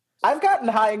point. I've gotten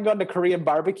high and gone to Korean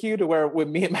barbecue to where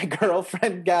when me and my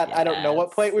girlfriend got, I don't know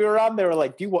what plate we were on, they were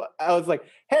like, "Do you want?" I was like,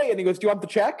 "Hey," and he goes, "Do you want the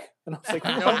check?" And I was like,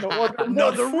 "I want to order more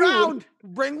Another food." round.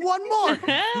 Bring one more.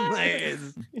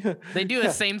 They do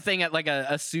the same thing at like a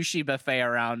sushi buffet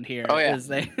around here. Oh, yeah. is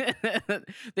they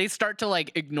they start to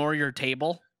like ignore your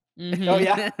table Oh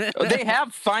yeah. They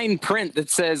have fine print that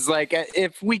says like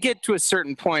if we get to a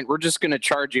certain point, we're just gonna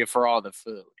charge you for all the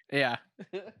food. Yeah.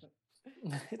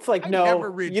 It's like, I no,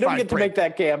 never read you don't fine get to print. make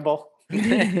that gamble.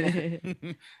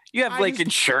 You have I like just-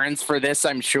 insurance for this,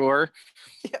 I'm sure.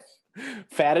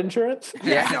 Fat insurance?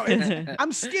 Yeah, no,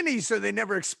 I'm skinny, so they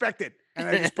never expect it. And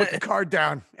I just put the card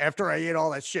down after I ate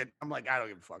all that shit. I'm like, I don't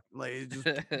give a fuck. Like, it's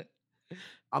just,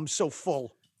 I'm so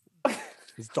full.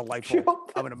 It's delightful.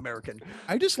 I'm an American.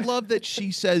 I just love that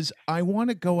she says, "I want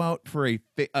to go out for a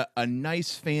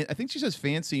nice fan." I think she says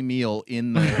 "fancy meal"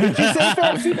 in the. Did you say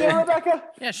fancy meal, Rebecca?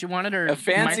 Yeah, she wanted her A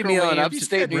fancy meal in microwaved-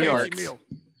 upstate New York.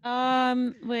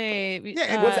 Wait.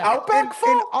 Yeah, Was Outback in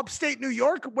full? upstate New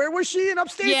York? Where was she in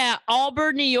upstate? Yeah,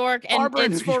 Auburn, New York, and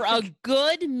Auburn, it's New for a York.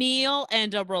 good meal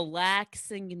and a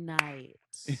relaxing night.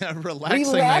 Yeah,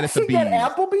 relaxing night at the Relaxing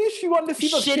at beach. Applebee's? She wanted to see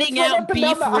those Shitting kids run out up and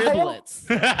beef down the aisle?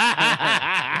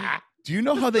 riblets. Do you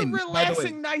know how they? The By the way,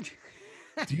 relaxing night.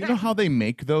 do you know how they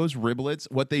make those riblets?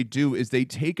 What they do is they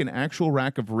take an actual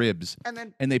rack of ribs And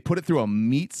then, and they put it through a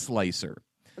meat slicer.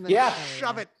 Yeah.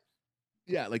 shove it.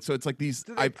 Yeah, like so it's like these.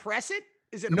 Do they press it?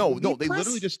 Is it a No, meat they press?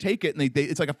 literally just take it and they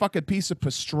it's like a fucking piece of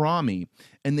pastrami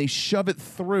and they shove it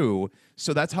through.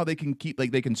 So that's how they can keep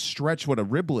they can stretch what a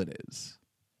riblet is.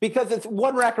 Because it's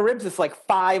one rack of ribs, it's like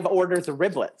 5 orders of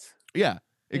riblets. Yeah,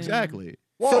 exactly.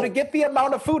 So to get the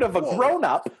amount of food of a grown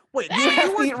up, Wait, you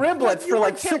have to eat riblets for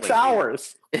like 6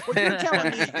 hours. What you're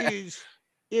telling me is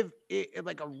if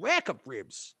like a rack of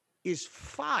ribs is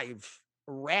 5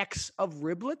 racks of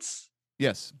riblets,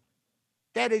 Yes.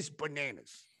 that is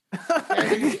bananas.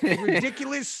 That is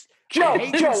ridiculous. Joe, I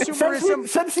hate Joe, consumerism.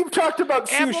 since you've talked about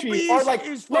sushi, Applebee's or like,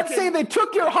 is let's say fucking- they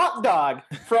took your hot dog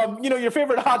from, your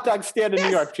favorite hot dog stand in New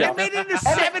York, Joe. They made it into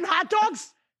 7 hot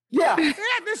dogs? Yeah. Yeah,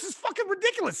 this is fucking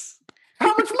ridiculous.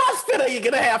 How much mustard are you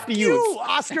going to have to use? You,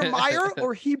 Oscar Mayer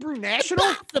or Hebrew National?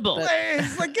 Impossible.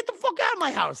 It's like, get the fuck out of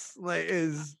my house. Like,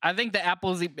 is I think the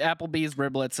Applebee's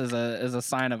riblets is a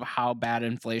sign of how bad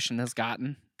inflation has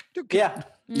gotten. dude, Yeah.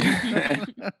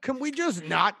 can we just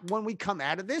not, when we come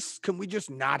out of this, can we just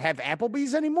not have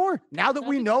Applebee's anymore? Now that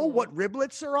we know what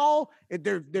riblets are all,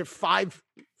 they're five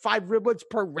riblets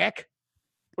per rack.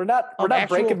 We're not actual-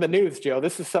 breaking the news, Joe.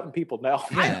 This is something people know.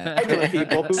 Yeah. Regular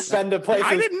people who've been to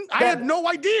places. I had no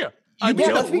idea. Yeah,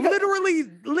 Until that's because- literally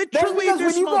That's because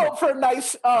this when you moment. go for a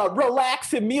nice,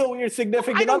 relaxing meal with your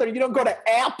significant other, you don't go to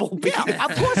Applebee's. Yeah,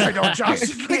 of course I don't, Josh.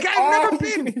 Like, I've never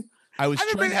been. I was I've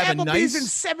trying been to have a Applebee's in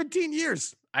nice 17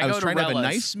 years. I was go trying to have a Rella's.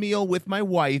 nice meal with my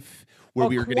wife where Oh,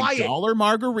 we were getting quiet. dollar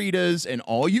margaritas and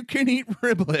all you can eat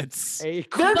riblets. Hey,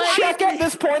 Their But- check at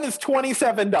this point is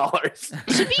 $27.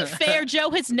 To be fair, Joe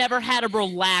has never had a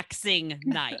relaxing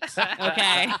night.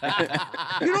 Okay.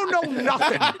 you don't know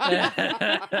nothing.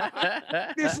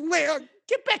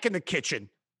 Get back in the kitchen.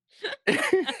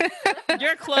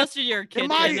 You're close to your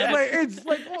kitchen. Am I? Like, it's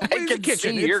like I in the can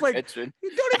kitchen. see It's your like kitchen.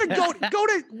 you don't even go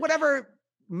to whatever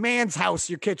man's house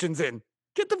your kitchen's in.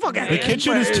 Get the fuck out The of here.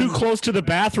 kitchen is too close to the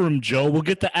bathroom, Joe. We'll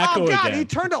get the echo Oh God, again. he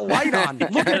turned a light on.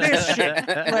 Look at this shit.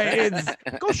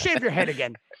 Like, go shave your head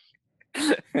again.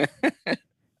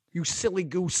 You silly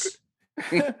goose.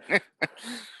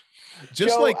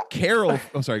 Just Joe, like Carol.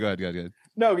 Oh, sorry. Go ahead.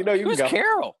 No, you Who's can go.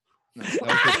 Carol?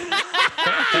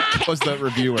 That was the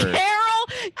reviewer.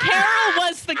 Carol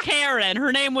was the Karen.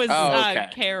 Her name was okay.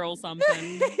 Carol something.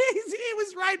 He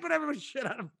was right, but everyone shit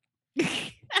on him.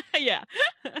 Yeah.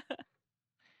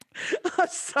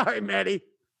 Sorry, Maddie.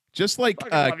 Just like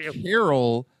Fucking love you.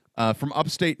 Carol from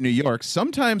upstate New York,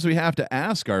 sometimes we have to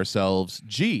ask ourselves,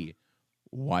 gee,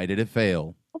 why did it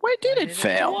fail? Why did it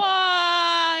fail?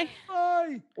 Why?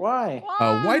 Why?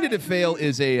 Why Did It Fail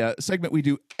is a segment we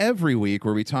do every week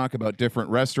where we talk about different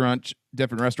restaurants,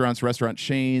 restaurant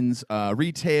chains,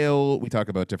 retail. We talk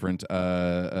about different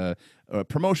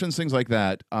promotions, things like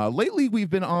that. Lately, we've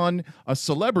been on a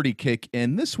celebrity kick,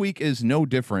 and this week is no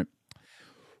different.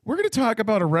 We're going to talk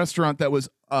about a restaurant that was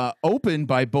opened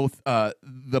by both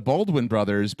the Baldwin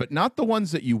brothers, but not the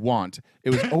ones that you want. It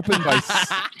was opened by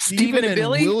Stephen and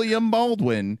Billy? William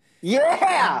Baldwin.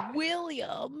 Yeah.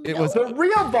 William. It was The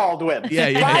real Baldwin.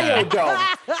 Yeah.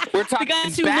 Biodome. We're The talking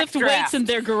guys who lift weights backdraft. in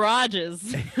their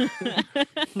garages.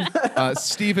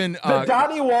 Stephen. The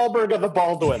Donnie Wahlberg of the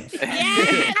Baldwins.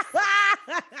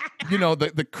 You know,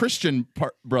 the Christian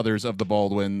brothers of the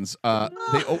Baldwins,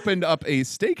 they opened up a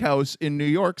steakhouse in New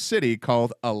York City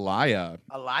called Alaya.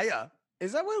 Alaya.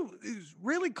 Is that what it's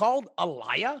really called?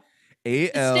 Alaya?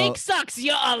 A-L. Steak sucks.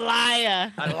 You're a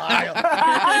liar. Alaya.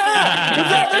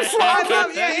 that I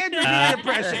love, yeah, Andrew did the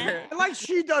impression. Like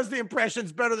she does the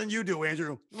impressions better than you do,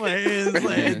 Andrew.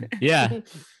 Yeah,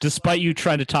 despite you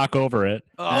trying to talk over it.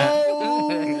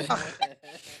 Oh.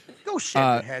 shake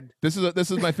your head. This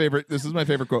is my favorite. This is my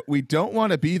favorite quote. We don't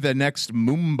want to be the next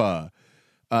Moomba,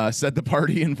 said the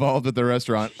party involved at the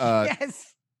restaurant.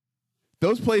 Yes.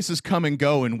 Those places come and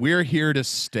go, and we're here to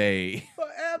stay.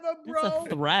 Forever, That's bro. a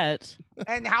threat.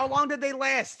 And how long did they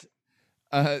last?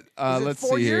 Let's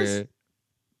 4 see years? here.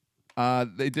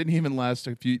 They didn't even last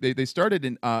a few. They started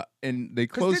in and they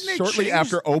closed didn't they shortly change-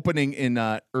 after opening in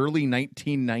early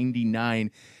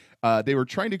 1999. They were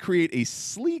trying to create a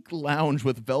sleek lounge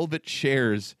with velvet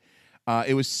chairs.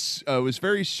 It was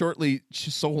very shortly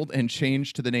sold and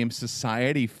changed to the name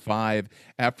Society 5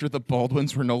 after the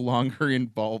Baldwins were no longer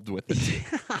involved with it.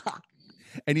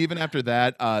 And even after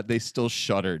that, they still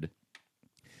shuttered.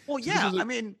 Well, this yeah. is a- I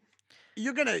mean,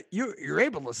 you're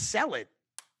able to sell it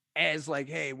as like,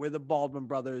 hey, we're the Baldwin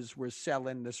brothers. We're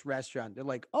selling this restaurant. They're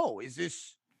like, oh, is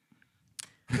this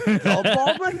the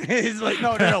Baldwin? He's like,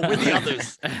 no, we're the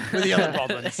others. We're the other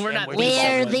Baldwins. We're and not- the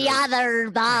We're Baldwins. the other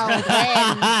Baldwins.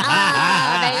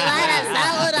 Oh, they let us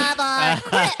out of our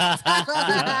crypt.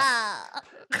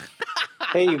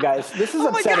 Hey, you guys, this is Oh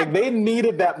my upsetting. They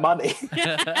needed that money.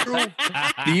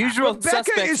 The usual Rebecca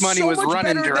suspects is money so was much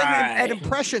running better dry. at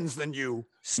impressions than you.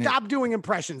 Stop doing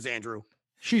impressions, Andrew.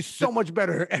 She's so much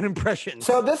better at impressions.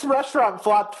 So this restaurant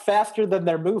flopped faster than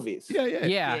their movies. Yeah.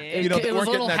 Yeah, You know, they it was weren't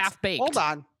a little getting that- half baked. Hold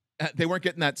on. They weren't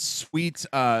getting that sweet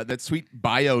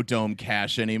biodome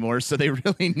cash anymore, so they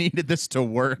really needed this to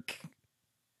work.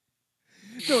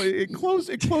 No, it closed.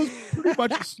 It closed pretty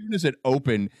much as soon as it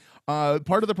opened.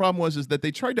 Part of the problem was that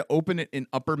they tried to open it in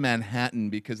Upper Manhattan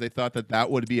because they thought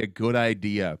that would be a good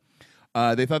idea.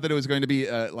 They thought that it was going to be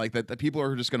like that. The people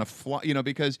are just going to fly,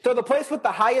 because So the place with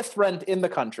the highest rent in the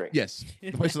country. yes,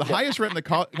 the place with the highest rent in the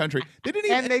country. They didn't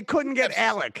even. And they couldn't get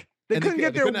Alec. They And they couldn't cou-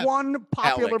 get they their couldn't have one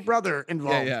popular Alec. brother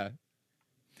involved. yeah.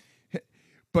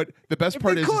 But the best If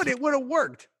part they is could, it would have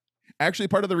worked. actually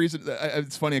part of the reason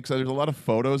it's funny because there's a lot of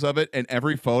photos of it, and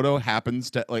every photo happens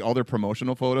to all their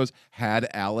promotional photos had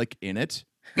Alec in it.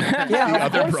 Yeah, The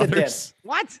of other course it did. brothers.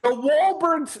 What? The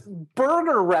Wahlberg's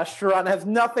burger restaurant has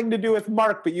nothing to do with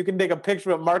Mark, but you can take a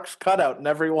picture of Mark's cutout in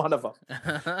every one of them. So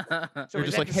They're is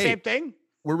just that like, the hey, same thing?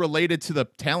 we're related to the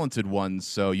talented ones,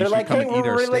 so you They're should like, come hey, and eat we're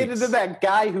our related steaks. to that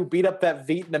guy who beat up that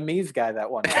Vietnamese guy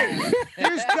that one time.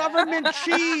 Here's government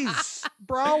cheese,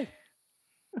 bro.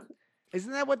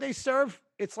 Isn't that what they serve?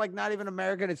 It's like not even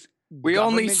American. It's We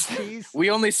only government cheese. we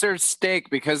only serve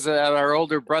steak because our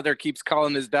older brother keeps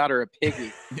calling his daughter a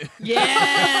piggy.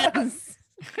 Yes.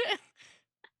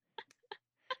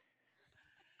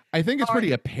 I think it's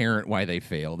pretty apparent why they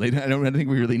failed. I don't think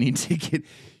we really need to get,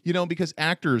 because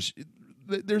actors.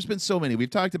 There's been so many. We've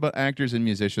talked about actors and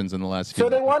musicians in the last few. So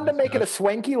they wanted to make it a minutes.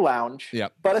 swanky lounge,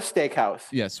 Yep. but a steakhouse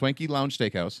Yeah, Swanky Lounge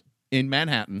Steakhouse in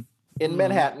Manhattan. in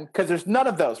Manhattan, because there's none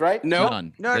of those, right? No,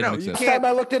 None. No, They no, don't you exist. can't-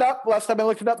 Last time I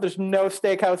looked it up, there's no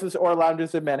steakhouses or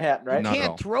lounges in Manhattan, right? Not at all.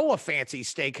 Can't throw a fancy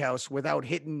steakhouse without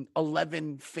hitting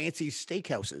 11 fancy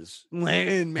steakhouses in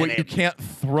Wait, Manhattan. you can't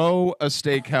throw a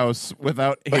steakhouse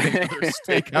without hitting other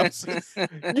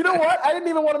steakhouses. You know what? I didn't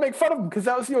even want to make fun of him because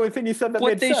that was the only thing he said that what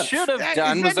made they sense. should have That-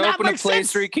 done does was that not open a make place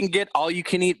sense? where you can get all you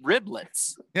can eat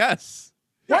riblets. Yes.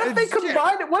 What if they It's-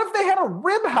 combined it? What if they had a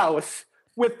rib house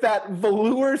with that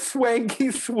velour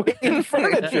swanky swing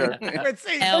furniture? It's a-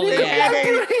 Hell You they could yeah. had wipe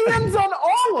a- your hands on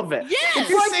all of it. Yes. It's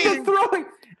You're like saying- you're throwing.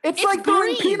 It's like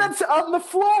throwing green. peanuts on the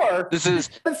floor. This is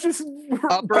It's just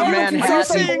Upper barbecue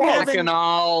sauce on Manhattan, the wall.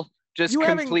 Bacchanal, just you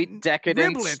having complete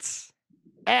decadence. riblets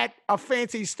at a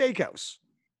fancy steakhouse.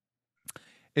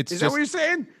 It's Is that just what you're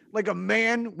saying? Like a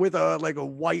man with a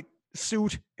white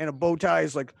suit and a bow tie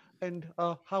is like, and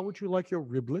how would you like your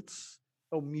riblets?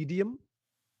 Oh, medium.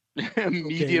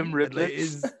 Medium Okay,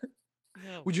 riblets.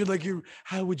 Would you like your?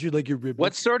 How would you like your riblets?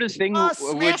 What sort of thing would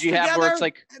Smashed you have where it's together,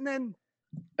 like and then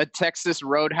a Texas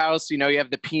Roadhouse? You have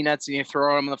the peanuts and you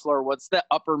throw them on the floor. What's the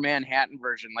Upper Manhattan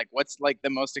version? Like, what's like the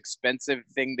most expensive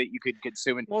thing that you could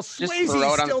consume? And well, just Swayze's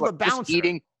throw it on still the floor. the bouncer. Just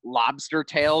eating lobster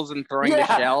tails and throwing the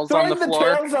Yeah, shells throwing on the the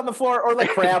floor. tails on the floor, or like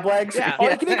crab legs. Yeah. Or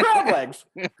you can eat crab legs.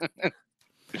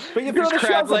 But you throw There's the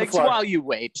crab shells on the legs floor. while you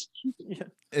wait.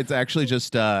 it's actually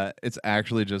just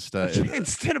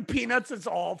instead of peanuts, it's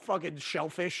all fucking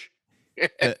shellfish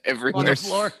Everything. on the there's-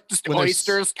 floor. Just when there's-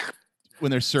 oysters.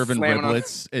 when they're serving Slamming on-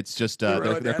 riblets, it's just Throw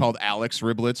they're, it they're down. called Alex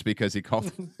riblets because he called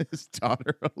his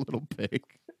daughter a little pig.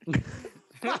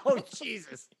 Oh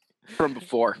Jesus! From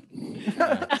before.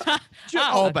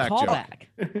 Callback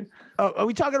joke. Are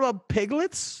we talking about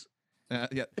piglets? Yeah,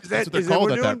 Is that's that- what they're is that called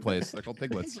what at we're that doing? place. They're called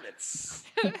piglets. Piglets.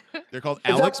 They're called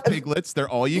that- Alex piglets. They're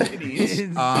all you can eat.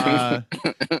 Can I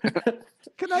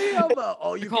have?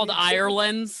 Oh, you They're called can eat-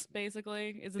 Ireland's,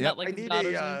 basically. Isn't Yep. that like I his need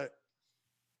daughter's name? a.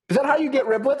 Is that how you get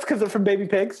riblets? Because they're from baby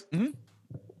pigs? Mm-hmm.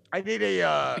 I need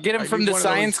a. Get them I from need the one of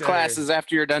science those, classes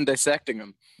after you're done dissecting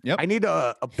them. Yep. I need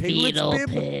a piglet's Fetal bib.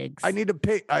 pigs. I need a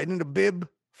pig. I need a bib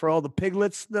for all the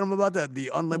piglets that I'm about to.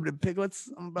 The unlimited piglets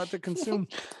I'm about to consume.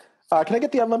 Can I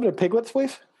get the unlimited piglets,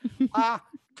 please?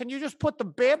 Can you just put the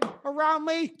bib around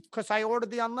me? Because I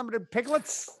ordered the unlimited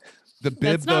piglets. The bib,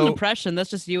 That's not an though. impression. That's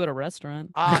just you at a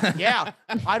restaurant. Yeah.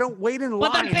 I don't wait in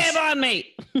Put lines. the bib on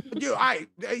me. Dude, I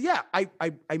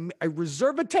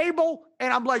reserve a table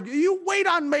and I'm like, you wait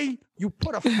on me. You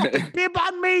put a fucking bib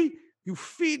on me. You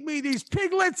feed me these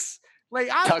piglets. Like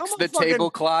Tucks the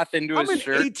tablecloth into I'm his in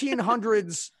shirt.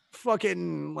 1800s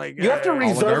fucking like. You have to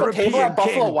reserve a table at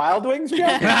Buffalo Wild Wings, Joe?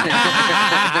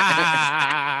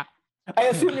 I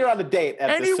assume you're on a date. At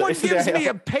Anyone this gives scenario. me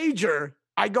a pager,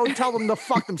 I go tell them to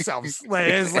fuck themselves. Like,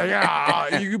 it's like,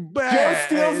 you Joe bet.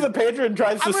 steals the pager and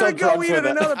tries I'm to gonna sell go drugs eat with at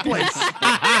it. another place.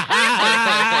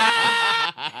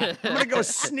 I'm gonna go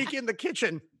sneak in the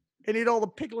kitchen and eat all the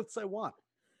piglets I want.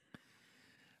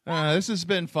 This has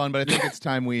been fun, but I think it's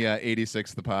time we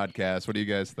 86 the podcast. What do you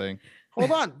guys think?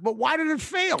 Hold on, but why did it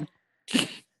fail?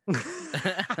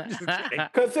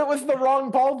 Because it was the wrong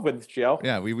Baldwins, Joe.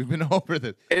 Yeah, we've been over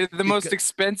this. It's the most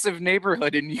expensive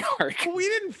neighborhood in New York. We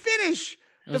didn't finish.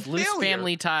 It was loose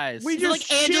family ties. We Is it just like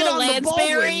shit Angela on the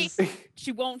Lansbury? Baldwins.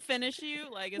 She won't finish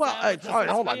you. Like, is Well, that what all right,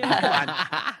 hold on, this is? hold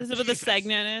on. Is that what the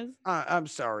segment is? I'm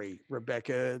sorry,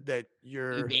 Rebecca, that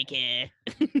you're Rebecca.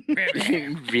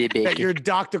 that your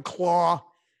Dr. Claw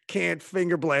can't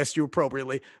finger blast you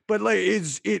appropriately. But like,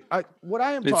 what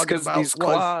I am It's talking because about these was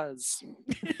claws.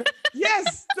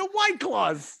 yes, the white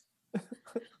claws.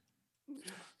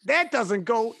 That doesn't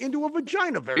go into a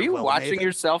vagina Are very you well. watching Nathan.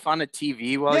 yourself on a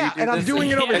TV while you Yeah, do and I'm this?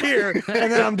 doing it over here, and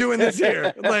then I'm doing this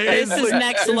here. Like, This it's is like-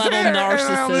 next it's level here, and I'm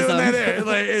doing that narcissism. here.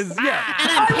 Like, it's, yeah.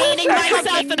 And I'm painting try myself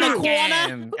something in the new.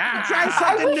 corner. Try I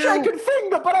something wish I new. could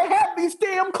finger, but I have these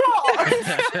damn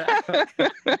claws.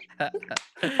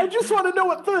 I just want to know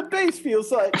what third base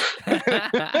feels like.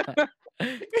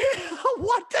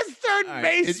 What does third All right,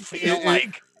 base feel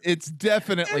like? It's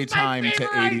definitely It's my time to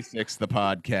favorite. 86 the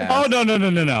podcast. Oh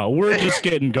no! We're just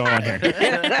getting going here.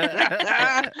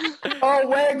 Oh,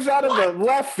 Wags out of the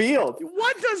left field.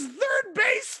 What does third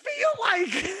base feel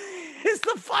like? It's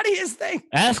the funniest thing.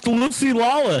 Ask Lucy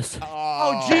Lawless.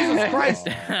 Oh, Jesus Christ.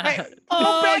 Hey, go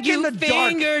Oh, back you in the dark.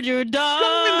 fingered your dog.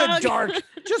 Go in the dark.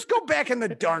 Just go back in the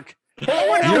dark. No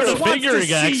one You're else the wants to fingering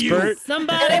see you. expert.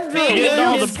 Somebody Andrew, fingered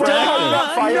all his the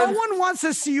practice. dog. No one wants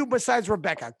to see you besides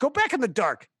Rebecca. Go back in the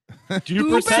dark. Do you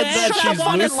Who pretend said that shut she's the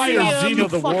fucking Lucy light or off, Xena you the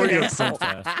fucking Warrior asshole.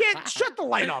 Princess? Shut the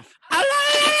light off.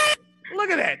 Look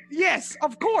at that. Yes,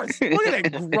 of course. Look at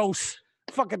that gross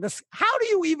fucking this. How do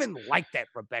you even like that,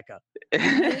 Rebecca?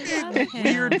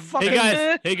 Weird fucking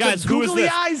Hey guys, who is googly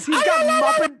this? eyes.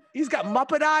 He's got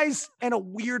Muppet eyes and a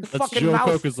weird That's fucking Joe mouth.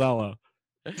 Cocazello.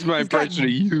 That's my He's got impression of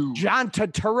you. John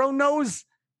Turturro nose.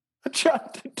 John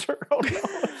Turturro.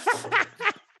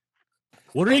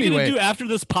 What are you Anyway. gonna do after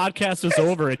this podcast is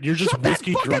over and you're just Shut that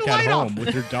whiskey fucking drunk at light off. home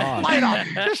with your dog? Light off.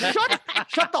 Just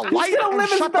shut the light He's gonna and live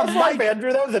his shut the best life, mic.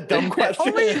 Andrew. That was a dumb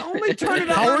question. Only turn it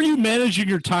How on. are you managing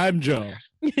your time, Joe?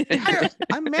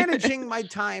 I'm managing my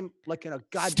time like in a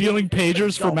goddamn Stealing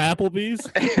pagers from adult.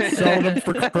 Applebee's, selling them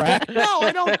for crack. No,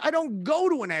 I don't go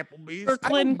to an Applebee's. I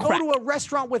Kirkland don't go to a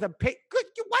restaurant with a pay.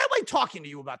 Why am I talking to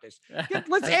you about this?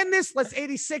 Let's end this. Let's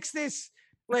 86 this.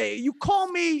 Like, you call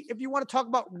me if you want to talk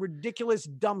about ridiculous,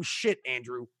 dumb shit,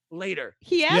 Andrew. Later.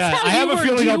 He asked Yeah, how I have you a were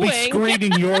feeling I'll be doing.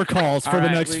 screening your calls for All the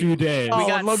right, next we- few days. We Oh,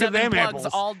 got look at 7 them plugs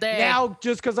apples. all day. Now,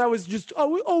 just because I was just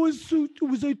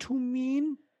was I too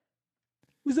mean?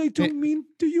 Was I too Hey. mean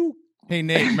to you? Hey,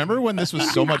 Nate, remember when this was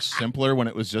so much simpler when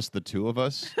it was just the two of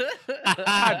us?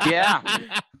 Yeah.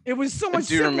 It was so I much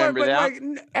do simpler, remember but that. like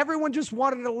everyone just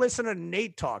wanted to listen to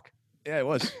Nate talk. Yeah, it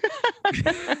was.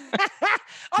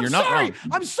 I'm You're not sorry. wrong.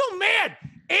 I'm so mad.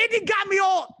 Andy got me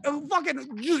all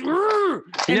fucking just. And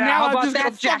Yeah, now how I'm about just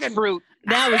gonna that fucking. jackfruit?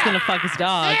 Now he's gonna fuck his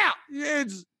dog. Yeah,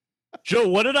 it's Joe,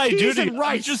 what did I do Peas to and you? I'm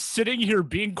rice. just sitting here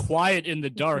being quiet in the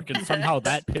dark, and somehow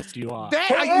that pissed you off. that.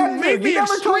 Hey, You Andrew, made me you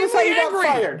never told us how extremely you got angry,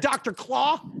 fired. Dr.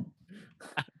 Claw.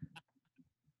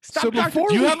 Stop, So Dr. before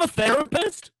Do you we- have a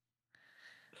therapist?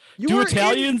 You do were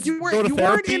Italians you go to you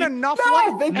weren't in therapy? enough No,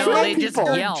 light. they and No, then they you just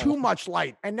were in yell. too much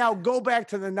light, and now go back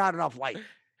to the not enough light.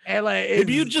 And like,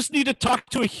 Maybe you it's- just need to talk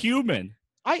to a human.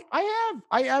 I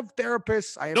have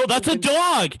therapists. I have No, that's a people-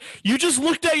 dog. You just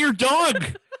looked at your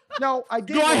dog. No, I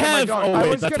did. No, I look at my have. dog. Oh, I wait,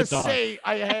 was that's a gonna dog. say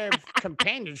I have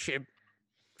companionship,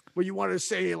 but you want to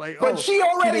say like, But oh, she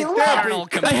already you need left.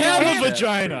 therapy. I have a Yeah.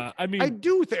 vagina. I mean, I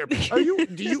do therapy.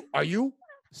 Are you?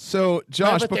 So,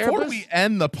 Josh, before we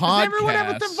end the podcast, does everyone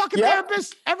have a fucking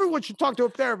therapist? Everyone should talk to a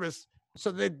therapist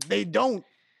so that they don't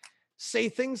say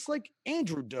things like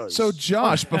Andrew does. So,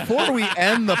 Josh, before we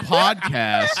end the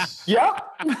podcast,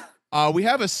 we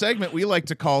have a segment we like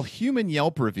to call Human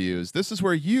Yelp Reviews. This is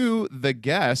where you, the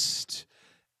guest,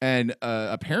 and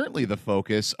apparently the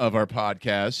focus of our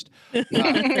podcast, the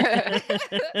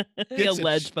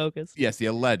alleged focus. Yes, the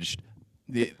alleged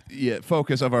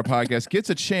focus of our podcast gets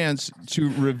a chance to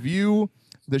review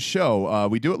the show.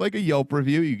 We do it like a Yelp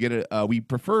review. You get we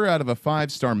prefer out of a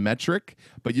 5-star metric,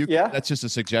 but that's just a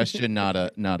suggestion, not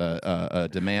a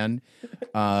demand.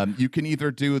 You can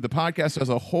either do the podcast as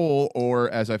a whole, or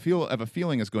as I have a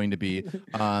feeling is going to be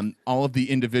all of the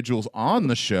individuals on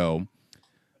the show.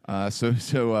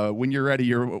 So when you're ready,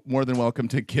 you're more than welcome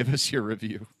to give us your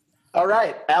review. All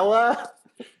right, Ella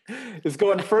is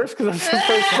going first because I'm the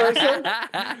first person.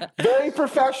 Very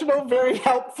professional, very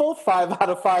helpful. 5 out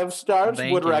of 5 stars.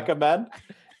 Would recommend.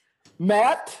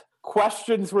 Matt,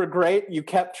 questions were great. You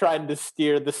kept trying to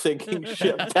steer the sinking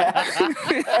ship back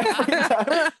every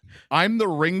time. I'm the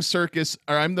ringmaster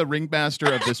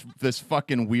of this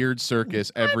fucking weird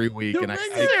circus every week, and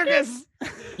circus.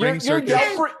 Your Yelp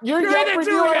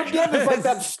review I give is like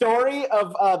that story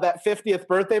of that 50th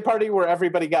birthday party where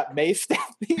everybody got maced at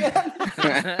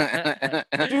the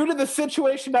end. Due to the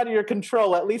situation out of your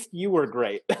control, at least you were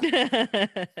great.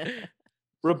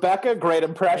 Rebecca, great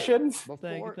impressions.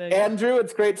 Thank you. Andrew,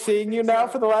 it's great seeing you now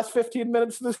for the last 15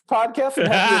 minutes of this podcast.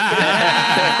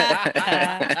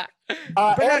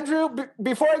 Andrew,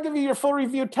 before I give you your full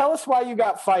review, tell us why you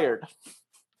got fired.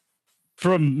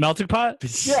 From Melting Pot?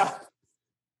 Yeah.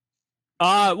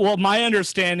 Well, my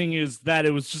understanding is that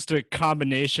it was just a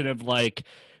combination of like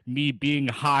me being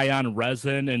high on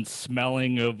resin and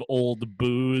smelling of old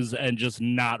booze and just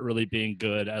not really being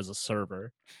good as a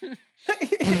server.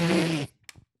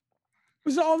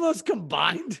 Was all those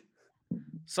combined?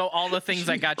 So all the things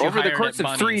that got you over the hired course at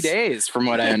of 3 Bunny's. days, from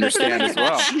what I understand as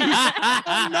well.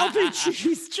 Melted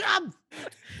cheese job.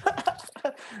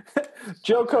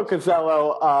 Joe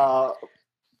Cocazello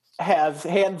has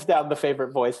hands down the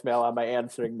favorite voicemail on my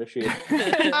answering machine.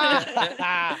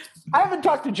 I haven't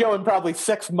talked to Joe in probably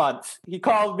 6 months. He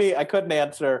called me, I couldn't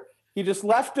answer. He just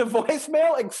left a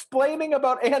voicemail explaining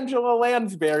about Angela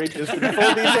Lansbury just in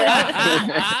full detail.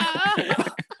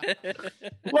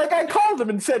 Like I called him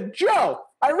and said, Joe,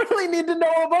 I really need to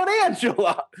know about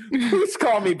Angela. Please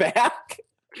call me back.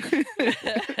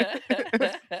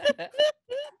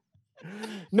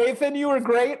 Nathan, you were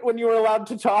great when you were allowed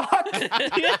to talk.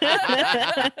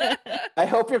 I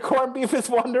hope your corned beef is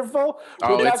wonderful.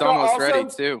 Oh, Rebecca, it's almost ready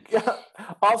too.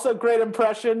 Also great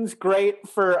impressions. Great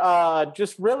for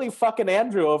just really fucking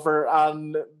Andrew over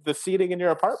on the seating in your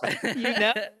apartment. You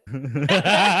know,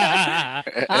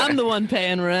 I'm the one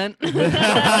paying rent.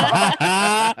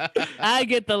 I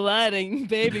get the lighting,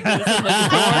 baby. Goes in the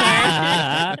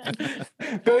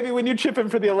Baby, when you chip in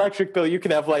for the electric bill, you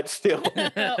can have lights still.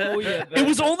 Oh yeah. It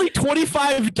was only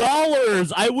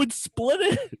 $25. I would split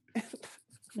it.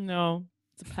 No,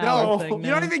 it's a power thing.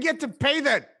 You don't even get to pay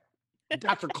that,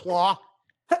 Dr. Claw.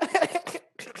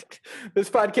 This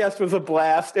podcast was a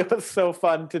blast. It was so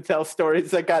fun to tell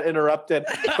stories that got interrupted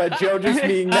by Joe just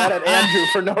being mad at Andrew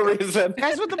for no reason.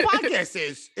 That's what the podcast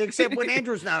is, except when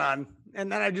Andrew's not on. And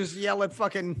then I just yell at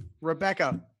fucking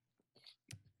Rebecca.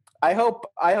 I hope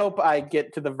I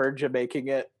get to the verge of making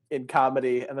it in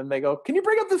comedy, and then they go, "Can you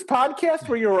bring up this podcast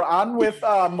where you were on with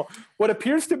what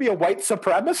appears to be a white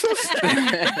supremacist?"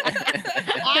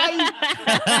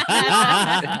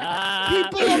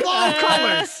 People of all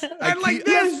colors. And like,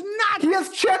 there's not. He has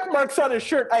check marks on his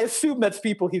shirt. I assume that's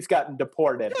people he's gotten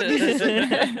deported.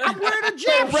 I'm wearing a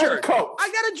Jap Red shirt. coat.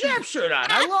 I got a Jap shirt on.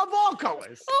 I love all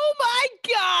colors. Oh my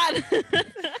god!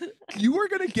 You are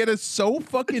gonna get us so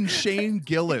fucking Shane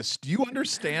Gillis. Do you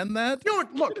understand that?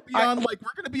 Dude, look, we're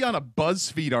gonna be on a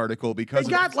BuzzFeed article because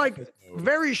they got like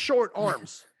very short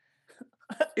arms.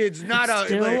 It's not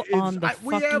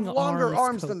we have longer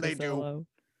arms than they do.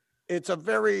 It's a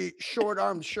very short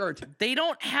armed shirt. They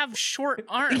don't have short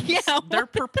arms. Yeah, they're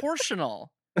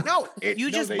proportional. No,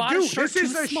 you just bought do. a shirt This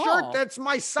is too a small. shirt that's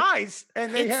my size,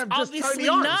 and they It's have just obviously tiny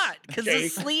arms. not because the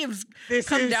sleeves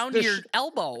come down to your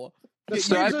elbow.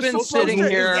 So I've been sitting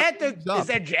here. Is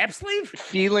that Jap sleeve?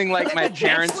 Feeling like my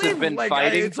parents have been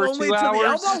fighting for 2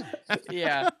 hours.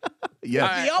 Yeah.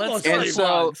 Yeah.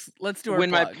 Let's do our when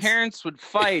my plugs. parents would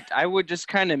fight, I would just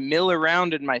kind of mill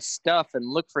around in my stuff and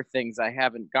look for things I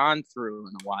haven't gone through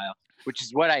in a while, which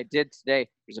is what I did today.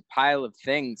 There's a pile of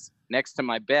things next to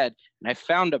my bed, and I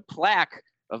found a plaque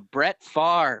of Brett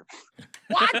Favre.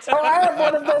 What? Oh, I have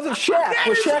one of those of Shaq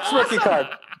with Shaq's rookie card.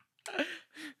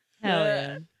 Hell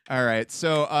yeah. All right.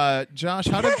 So, Josh,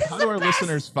 how do our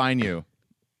listeners find you?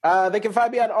 They can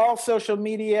find me on all social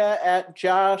media at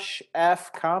Josh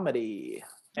F Comedy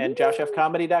and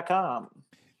joshfcomedy.com.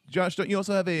 Josh, don't you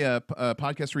also have a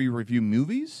podcast where you review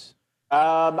movies?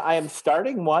 I am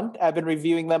starting one. I've been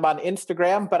reviewing them on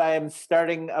Instagram, but I am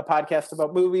starting a podcast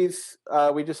about movies.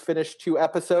 We just finished 2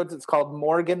 episodes. It's called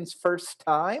Morgan's First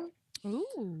Time.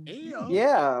 Ooh.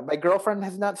 Yeah, my girlfriend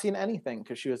has not seen anything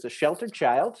because she was a sheltered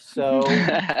child. So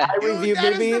I review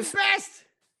that movies. is the best.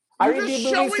 I You're review just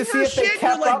movies showing to see her if they shit.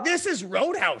 kept You're like, up. this is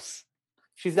Roadhouse.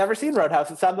 She's never seen Roadhouse.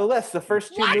 It's on the list. The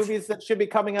first 2 What? movies that should be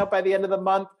coming out by the end of the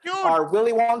month Dude. are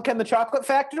Willy Wonka and the Chocolate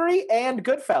Factory and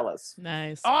Goodfellas.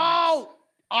 Nice. Oh,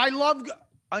 I love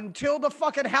until the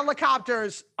fucking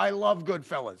helicopters. I love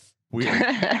Goodfellas. Weird.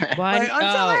 Why? Like,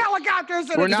 until the helicopters.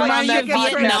 And We're it's not like on that chicken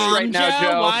podcast fingers. right now,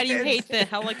 Joe. Why do you hate the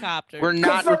helicopter? We're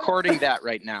not recording that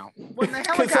right now. When the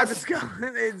helicopters go,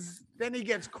 then he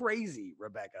gets crazy,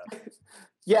 Rebecca.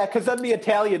 Yeah, because then the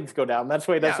Italians go down. That's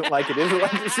why he doesn't like it. He doesn't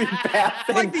like to see bad I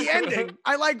things. like the ending.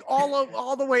 I like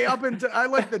all the way up into. I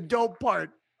like the dope part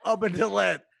up until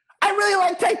that. I really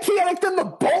like Titanic. Then the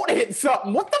boat hit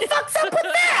something. What the fuck's up with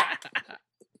that?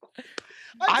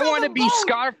 I want to be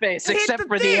Scarface, hit except the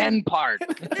for thing. the end part.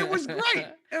 It was great.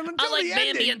 And until like the Bambi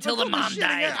ending, until the before mom shitting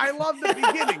died. I love the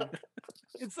beginning.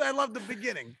 I love the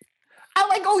beginning. I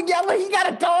like, oh yeah, well, he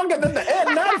got a dog, and then the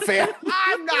end. Not fair.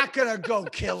 I'm not gonna go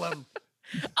kill him.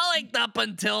 I liked up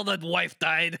until the wife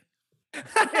died.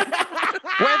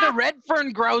 Where the red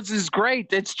fern grows is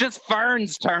great. It's just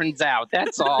ferns, turns out.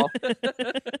 That's all.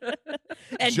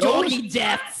 And Joe- doggy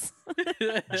deaths.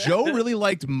 Joe really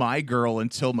liked My Girl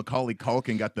until Macaulay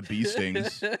Culkin got the bee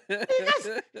stings. You guys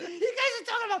are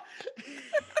talking about.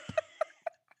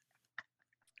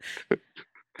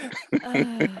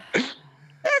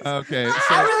 Okay, I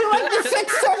so really like the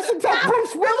Sixth Sense until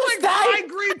Bruce Willis Like died. fried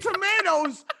green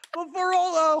tomatoes before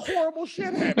all the horrible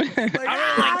shit happened. Like, I really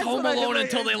liked that's Home what I Alone like.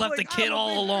 until they It's left the like, kid I'm a all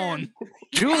big fan. alone.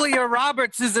 Julia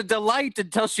Roberts is a delight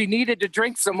until she needed to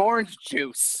drink some orange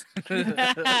juice. Still This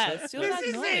not is a,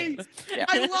 annoying.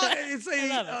 I love it. It's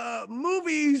love a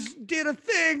movies did a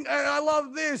thing, and I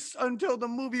love this until the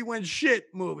movie went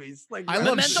shit. Movies like I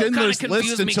love Memento kinda Schindler's confused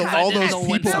List me until 'cause I all didn't those know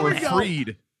when people There were we go.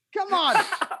 freed. Come on,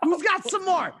 who's got some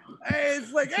more?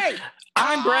 It's like, hey,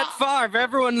 I'm Brett Favre.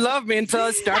 Everyone loved me until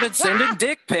I started sending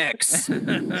dick pics.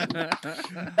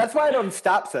 That's why I don't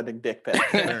stop sending dick pics.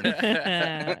 dude,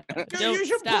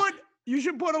 Don't stop. you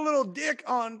should put a little dick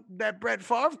on that Brett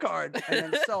Favre card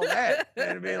and then sell that. And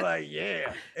it'd be like,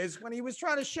 yeah. It's when he was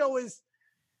trying to show his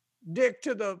dick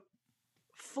to the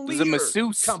was a Fleer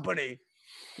masseuse. company.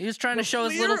 He was trying The to show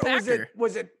his Fleer, little or packer.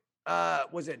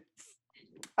 was it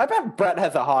I bet Brett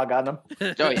has a hog on him.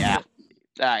 Oh, yeah.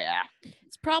 Oh, yeah.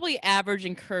 It's probably average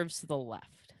and curves to the left.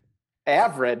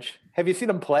 Average. Have you seen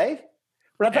him play?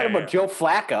 We're not talking about Joe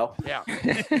Flacco. Yeah,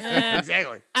 Eh,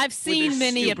 exactly. I've seen his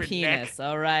many a stupid penis. neck.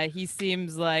 All right, he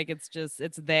seems like it's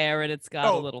there and it's got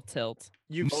Oh. a little tilt.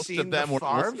 You've Most seen of them the were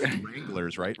Favre? in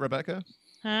Wranglers, right, Rebecca?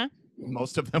 Huh?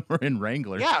 Most of them were in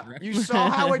Wranglers. Yeah, correct? you saw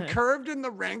how it curved in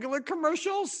the Wrangler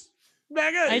commercials,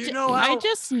 Mega. I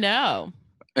just know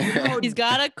he's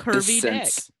got a curvy dick.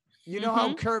 You know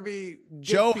how curvy. dick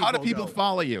Joe, how do people go.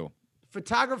 follow you?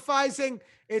 Photographizing?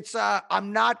 It's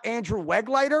I'm not Andrew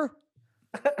Weglighter.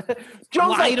 Joe's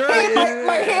like, Lighter? hey,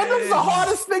 my handle's the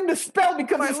hardest thing to spell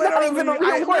because it's not even a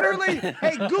real word.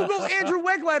 Hey, Google Andrew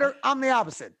Weglighter. I'm the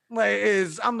opposite.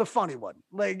 I'm the funny one.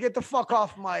 Like, get the fuck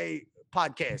off my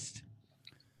podcast.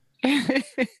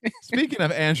 Speaking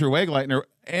of Andrew Wegleitner,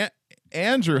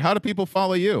 Andrew, how do people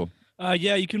follow you?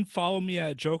 Yeah, you can follow me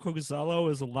at Joe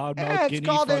Cogazello is a loudmouth Yeah, it's guinea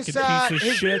called fucking his, piece of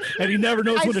his shit, and he never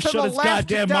knows when to shut his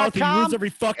goddamn mouth. He ruins every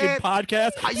fucking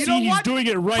podcast. you See, know he's what? doing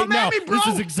it right Come now. at me, bro. This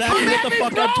is exactly Come what at the me,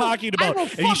 fuck bro. I'm talking I about. will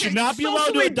And you should fucking not be allowed to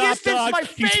socially adopt distance dogs. my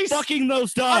He's face. fucking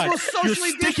those I will dogs. You're socially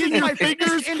sticking distance your my face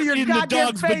fingers into your in the goddamn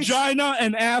dog's face. vagina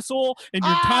and asshole and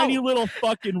your Ow. tiny little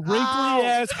fucking wrinkly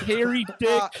ass hairy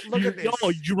dick. Look at this. Yo,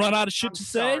 you run out of shit to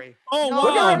say? sorry. Oh, No,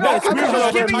 wow. no, That's I'm weird. just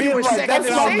I've been giving you talking a about second that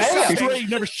to all say night something. straight. You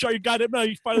never shut your goddamn mouth.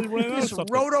 You finally ran out of This something.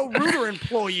 Roto-Rooter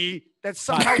employee that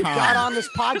somehow .com. got on this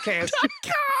podcast.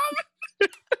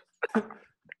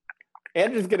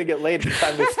 Andrew's gonna get laid this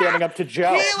time. They're standing up to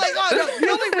Joe. Yeah, like, oh, no, the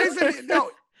only reason,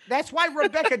 that's why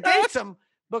Rebecca dates him,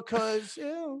 because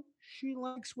she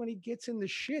likes when he gets in the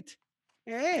shit.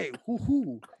 Hey,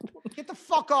 hoo-hoo. Get the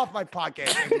fuck off my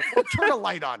podcast, Andy, or turn a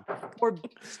light on, or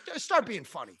start being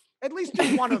funny. At least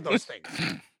do one of those things.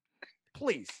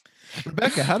 Please.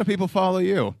 Rebecca, how do people follow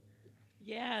you?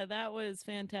 Yeah, that was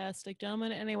fantastic,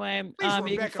 gentlemen. Anyway, Please, you can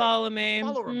Rebecca. follow me.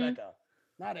 Follow Mm. Rebecca,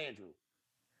 not Andrew.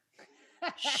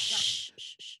 Shh, shh,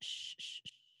 shh, shh.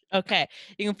 Okay.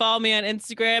 You can follow me on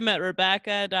Instagram at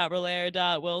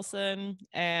rebecca.relaire.wilson.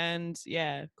 And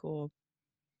yeah, cool.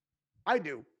 I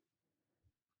do.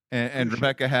 And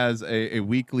Rebecca has a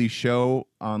weekly show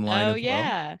online Oh as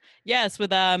yeah. Yes,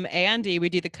 with Andy, we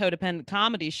do the Codependent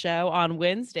Comedy Show on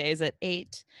Wednesdays at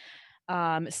 8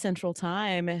 Central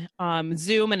Time.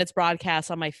 Zoom, and it's broadcast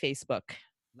on my Facebook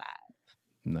Live.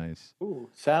 Nice. Ooh,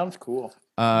 sounds cool.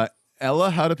 Ella,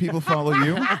 how do people follow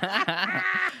you?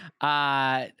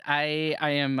 I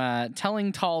am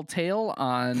telling tall tale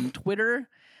on Twitter.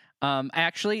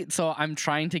 Actually, so I'm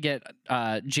trying to get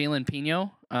Jalen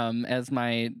Pino as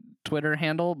my Twitter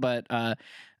handle, but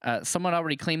someone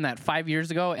already claimed that 5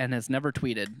 years ago and has never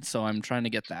tweeted, so I'm trying to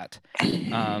get that.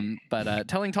 But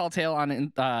telling tall tale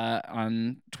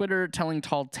on Twitter, telling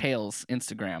tall tales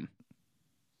Instagram.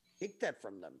 Take that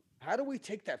from them. How do we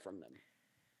take that from them?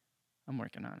 I'm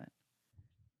working on it.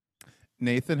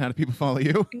 Nathan, how do people follow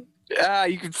you?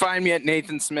 You can find me at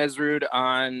Nathan Smezrud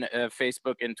on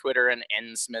Facebook and Twitter, and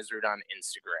N Smezrud on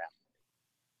Instagram.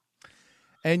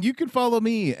 And you can follow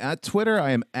me at Twitter.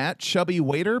 I am at Chubby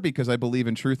Waiter because I believe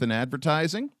in truth in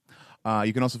advertising.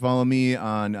 You can also follow me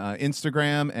on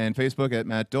Instagram and Facebook at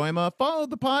Matt Doima. Follow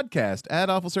the podcast at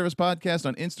Awful Service Podcast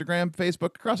on Instagram,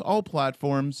 Facebook, across all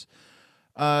platforms.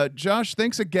 Josh,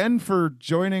 thanks again for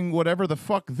joining whatever the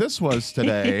fuck this was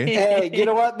today. Hey, you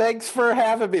know what? Thanks for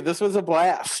having me. This was a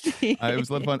blast. It was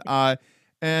a lot of fun.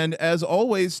 And as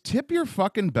always, tip your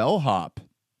fucking bellhop.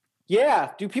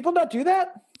 Yeah. Do people not do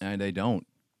that? And they don't.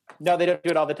 No, they don't do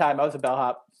it all the time. I was a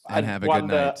bellhop. And have a good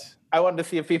night. I wanted to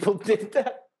see if people did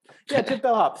that. Yeah, tip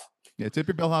bellhops. Yeah, tip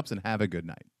your bellhops and have a good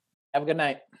night. Have a good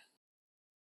night.